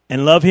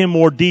and love Him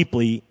more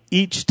deeply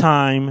each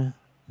time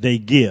they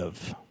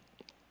give.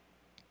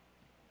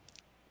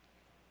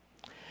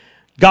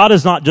 God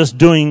is not just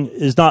giving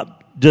is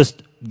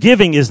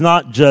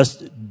not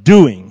just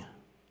doing,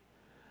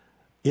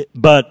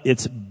 but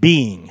it's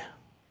being.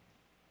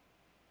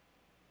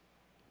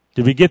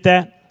 Did we get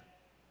that?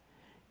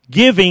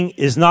 Giving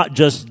is not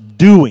just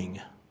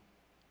doing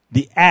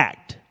the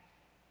act,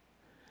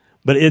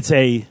 but it's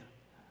a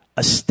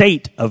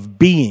state of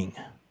being.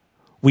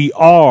 We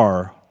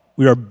are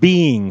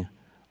being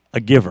a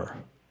giver.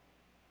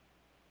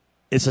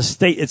 It's a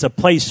state, it's a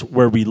place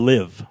where we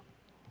live.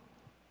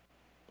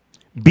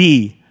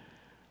 Be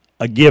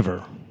a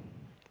giver.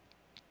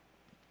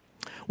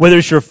 Whether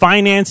it's your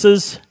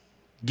finances,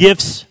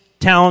 gifts,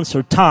 talents,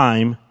 or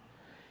time,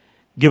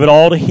 give it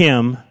all to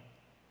Him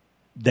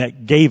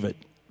that gave it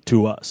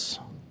to us.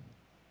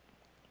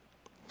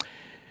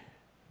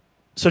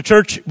 So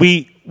church,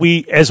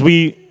 we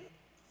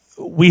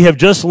have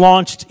just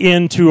launched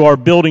into our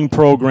building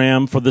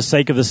program for the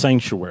sake of the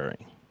sanctuary.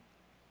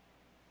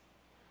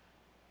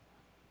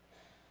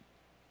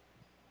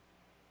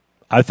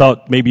 I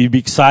thought maybe you'd be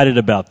excited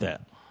about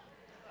that.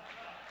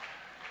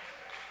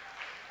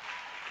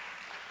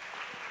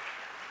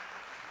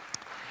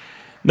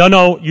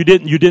 No, you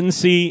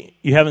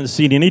haven't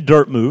seen any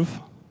dirt move,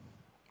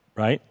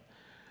 right?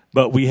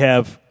 But we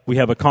have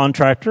a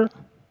contractor,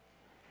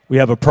 we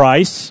have a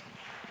price.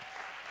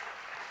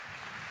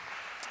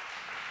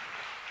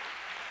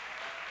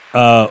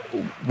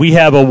 We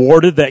have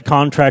awarded that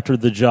contractor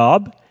the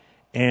job,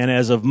 and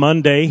as of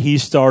Monday,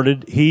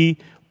 he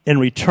in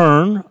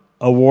return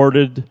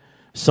awarded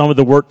some of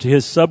the work to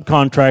his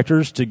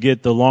subcontractors to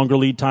get the longer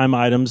lead time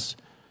items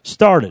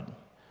started.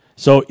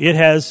 So it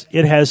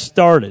has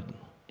started.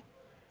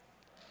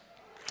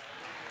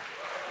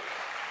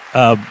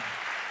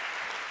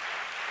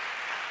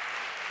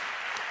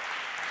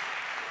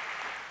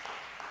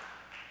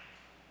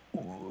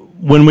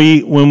 When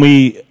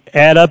we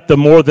add up the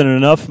more than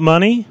enough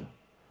money,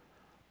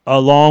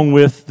 along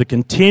with the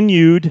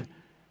continued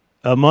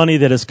money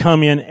that has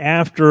come in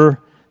after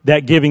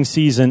that giving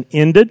season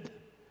ended,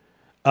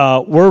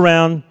 we're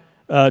around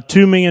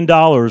 $2 million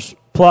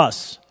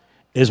plus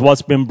is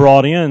what's been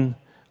brought in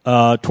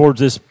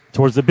towards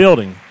the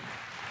building.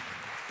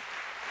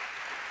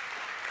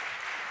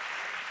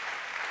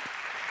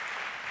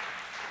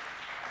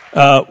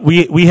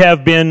 We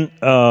have been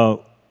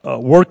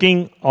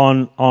working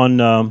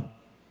on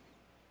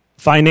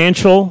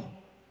financial,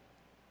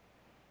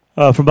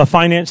 from a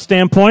finance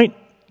standpoint,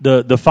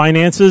 the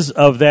finances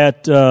of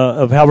that,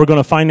 of how we're going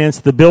to finance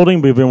the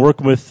building. We've been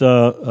working with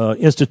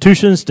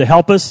institutions to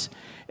help us,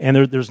 and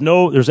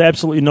there's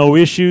absolutely no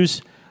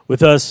issues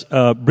with us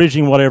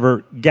bridging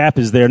whatever gap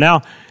is there.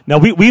 Now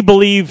we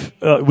believe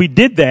we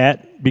did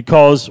that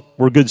because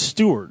we're good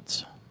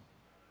stewards.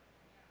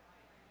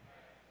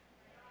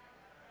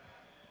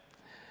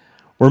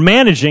 We're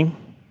managing,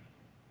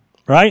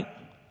 right?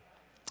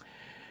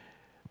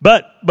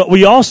 But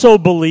we also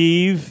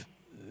believe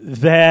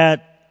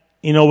that,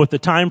 with the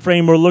time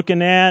frame we're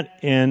looking at,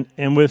 and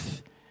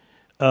with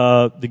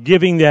the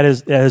giving that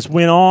has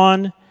went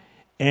on,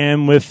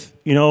 and with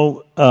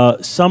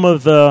some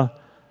of the,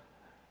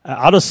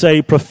 I'll just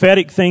say,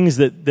 prophetic things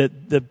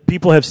that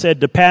people have said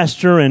to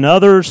Pastor and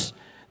others,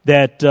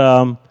 that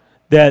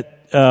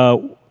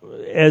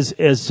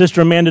as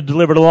Sister Amanda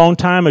delivered a long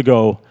time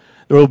ago,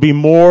 there will be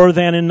more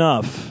than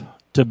enough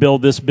to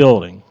build this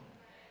building.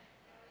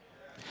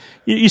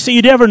 You see,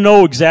 you never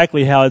know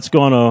exactly how it's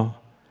going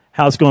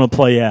to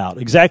play out,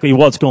 exactly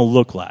what it's going to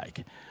look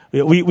like.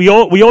 We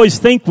always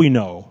think we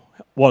know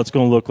what it's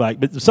going to look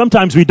like, but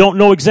sometimes we don't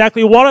know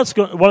exactly what it's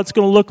going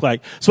to look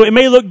like. So it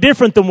may look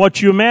different than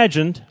what you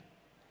imagined,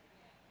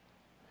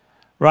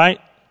 right?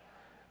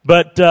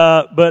 But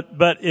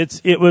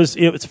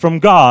it's from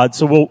God,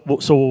 so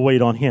we'll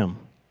wait on Him.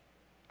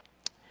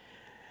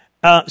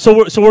 So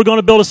we're going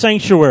to build a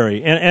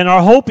sanctuary, and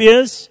our hope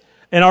is,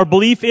 and our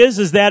belief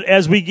is that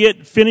as we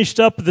get finished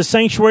up the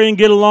sanctuary and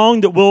get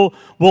along, that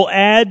we'll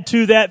add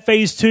to that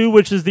phase 2,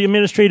 which is the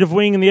administrative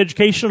wing and the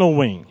educational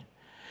wing.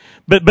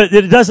 But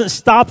it doesn't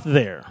stop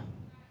there.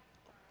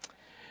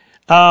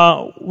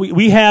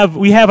 We have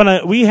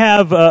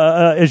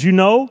as you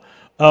know,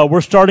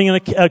 we're starting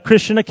a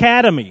Christian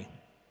academy.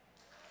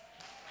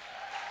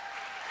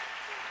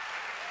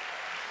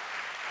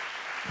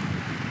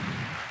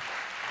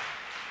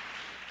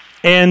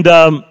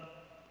 And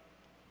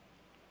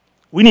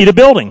we need a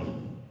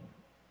building.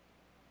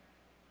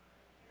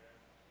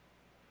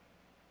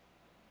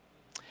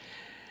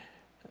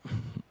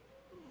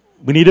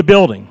 We need a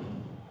building.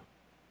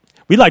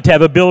 We'd like to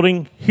have a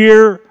building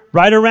here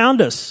right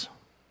around us.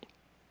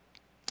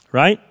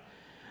 Right?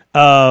 We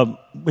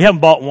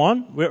haven't bought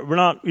one. We're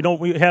not,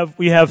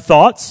 we have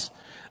thoughts.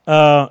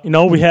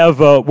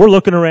 We're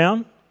looking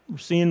around. We're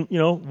seeing,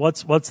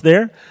 what's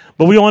there.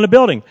 But we want a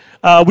building.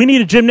 We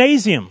need a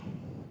gymnasium.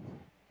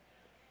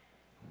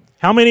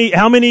 How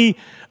many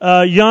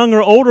young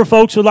or older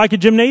folks would like a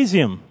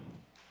gymnasium?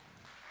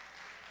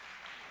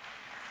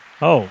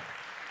 Oh,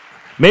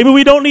 maybe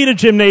we don't need a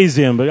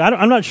gymnasium, but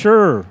I'm not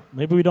sure.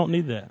 Maybe we don't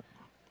need that.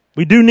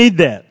 We do need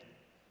that.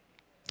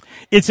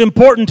 It's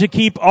important to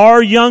keep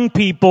our young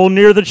people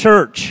near the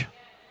church.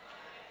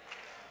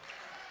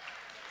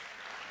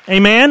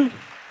 Amen?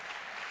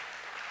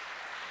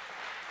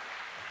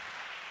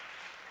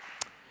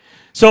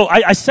 So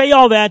I say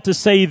all that to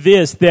say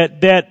this,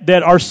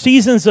 that our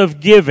seasons of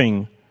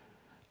giving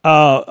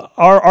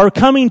are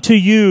coming to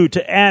you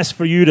to ask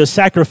for you to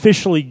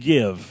sacrificially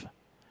give,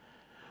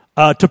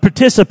 to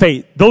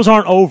participate. Those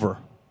aren't over.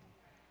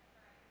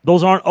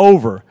 Those aren't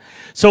over.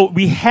 So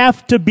we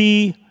have to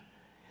be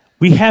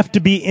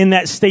in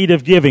that state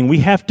of giving.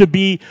 It has to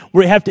be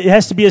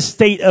a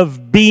state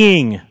of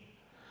being,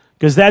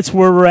 because that's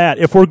where we're at.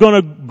 If we're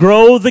going to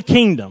grow the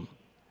kingdom,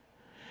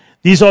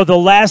 these are the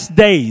last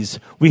days.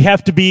 We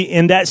have to be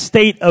in that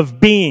state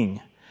of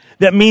being.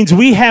 That means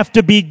we have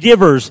to be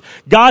givers.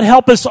 God,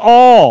 help us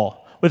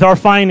all with our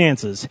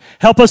finances.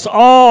 Help us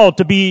all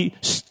to be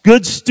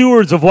good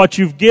stewards of what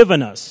you've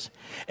given us.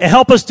 And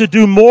help us to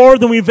do more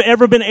than we've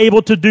ever been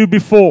able to do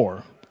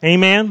before.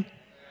 Amen?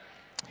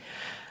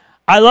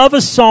 I love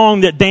a song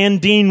that Dan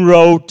Dean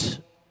wrote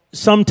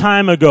some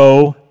time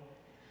ago.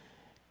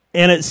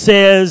 And it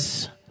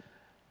says,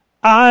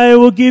 I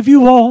will give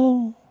you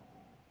all.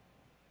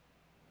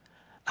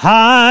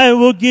 I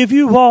will give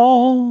you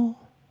all.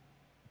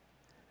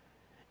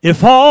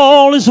 If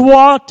all is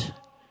what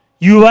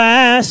you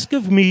ask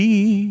of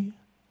me,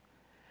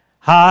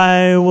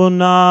 I will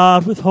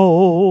not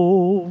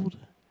withhold.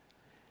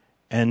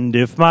 And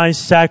if my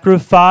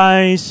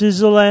sacrifice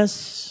is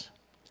less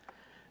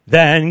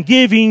than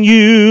giving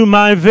you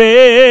my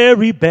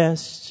very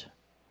best,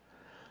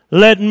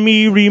 let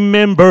me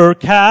remember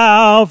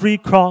Calvary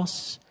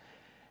Cross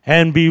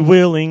and be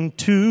willing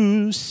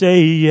to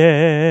say yes.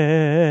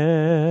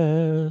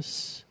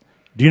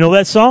 Do you know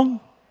that song?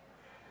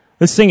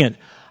 Let's sing it.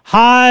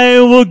 I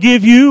will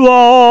give you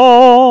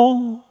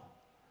all.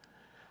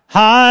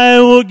 I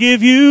will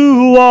give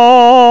you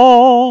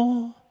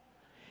all.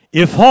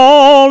 If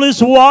all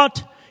is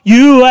what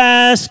you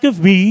ask of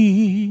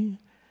me,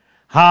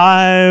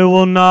 I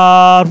will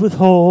not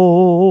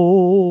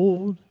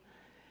withhold.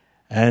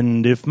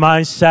 And if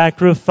my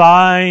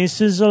sacrifice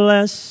is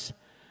less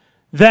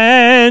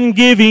than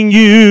giving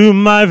you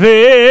my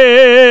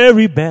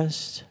very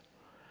best,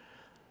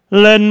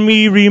 let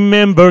me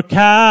remember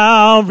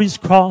Calvary's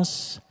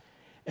cross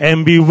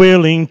and be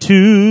willing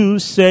to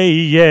say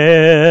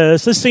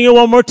yes. Let's sing it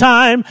one more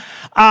time.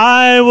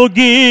 I will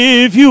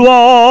give you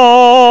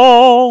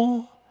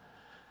all.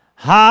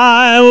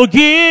 I will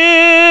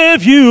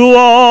give you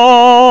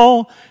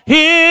all.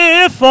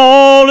 If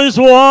all is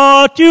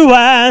what you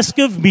ask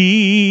of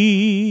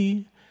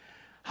me,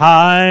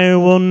 I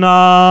will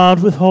not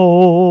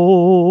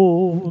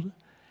withhold.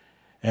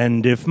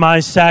 And if my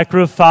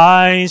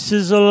sacrifice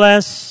is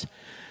less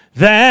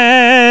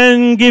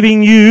than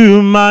giving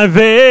you my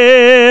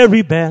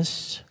very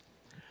best,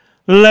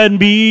 let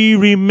me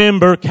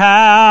remember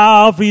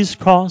Calvary's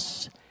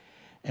cross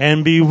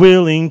and be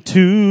willing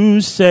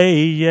to say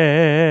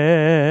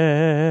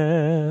yes.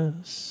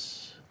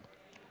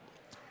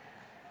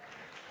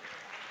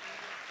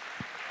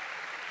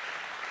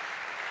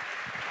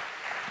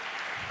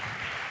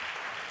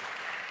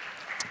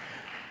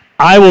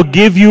 I will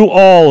give you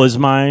all is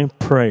my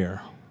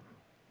prayer.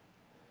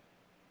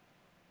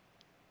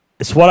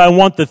 It's what I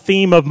want the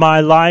theme of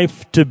my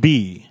life to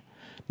be.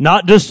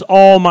 Not just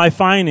all my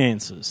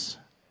finances.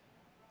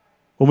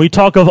 When we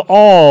talk of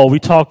all, we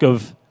talk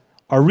of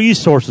our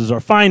resources,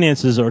 our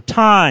finances, our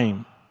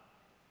time,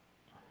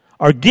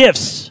 our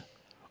gifts,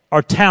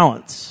 our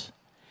talents.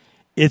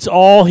 It's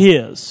all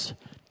His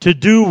to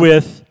do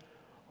with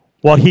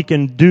what He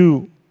can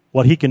do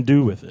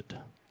with it.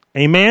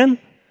 Amen?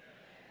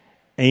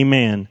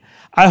 Amen.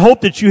 I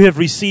hope that you have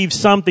received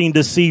something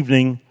this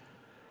evening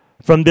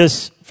from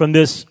this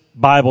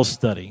Bible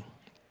study.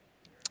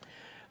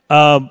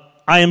 I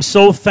am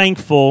so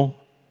thankful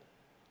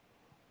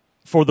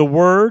for the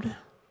Word.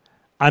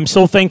 I'm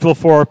so thankful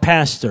for our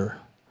pastor.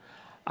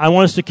 I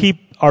want us to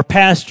keep our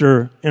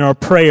pastor in our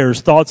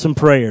prayers, thoughts and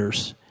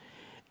prayers,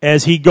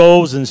 as he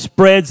goes and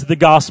spreads the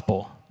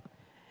gospel.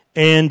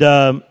 And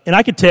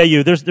I can tell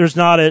you, there's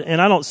not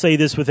and I don't say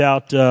this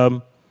without.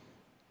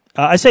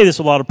 I say this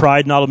with a lot of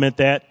pride, and I'll admit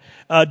that.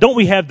 Don't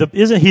we have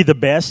isn't he the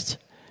best?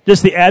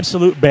 Just the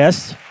absolute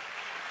best.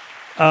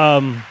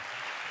 And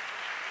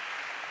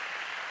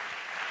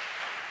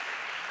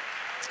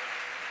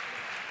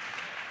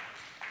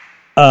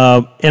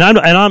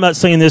I'm not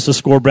saying this to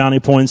score brownie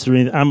points or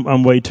anything.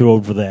 I'm way too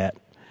old for that.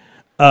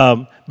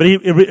 But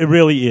it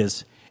really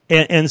is.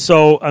 And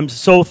so I'm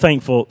so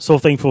thankful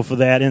for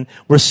that. And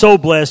we're so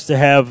blessed to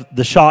have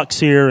the Shocks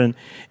here, and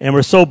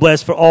we're so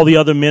blessed for all the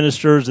other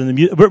ministers and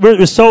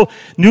we're so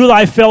New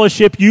Life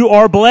Fellowship. You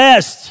are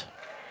blessed.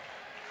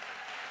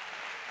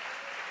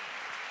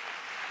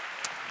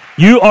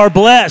 You are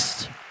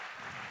blessed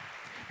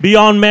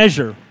beyond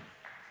measure.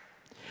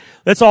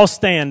 Let's all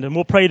stand and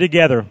we'll pray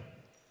together.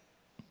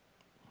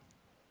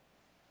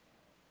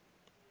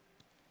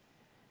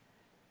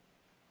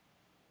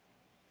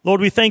 Lord,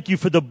 we thank you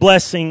for the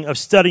blessing of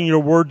studying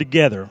your word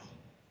together.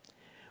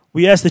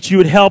 We ask that you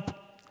would help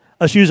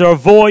us use our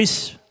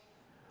voice,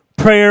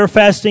 prayer,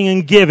 fasting,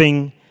 and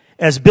giving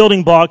as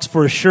building blocks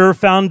for a sure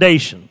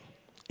foundation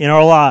in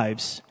our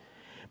lives.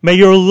 May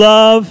your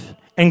love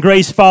and and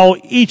grace follow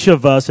each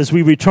of us as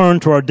we return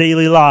to our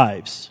daily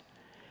lives.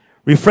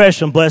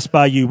 Refreshed and blessed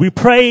by you. We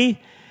pray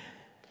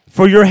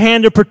for your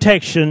hand of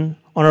protection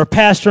on our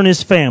pastor and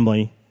his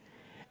family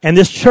and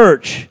this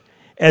church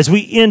as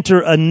we enter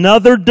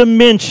another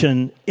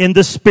dimension in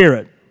the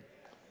Spirit.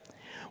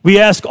 We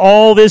ask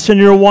all this in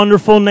your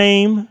wonderful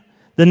name,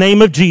 the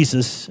name of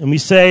Jesus, and we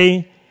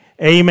say,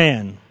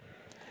 amen.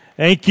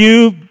 Thank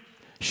you.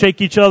 Shake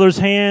each other's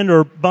hand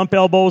or bump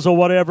elbows or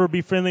whatever.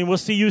 Be friendly. We'll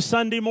see you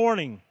Sunday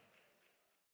morning.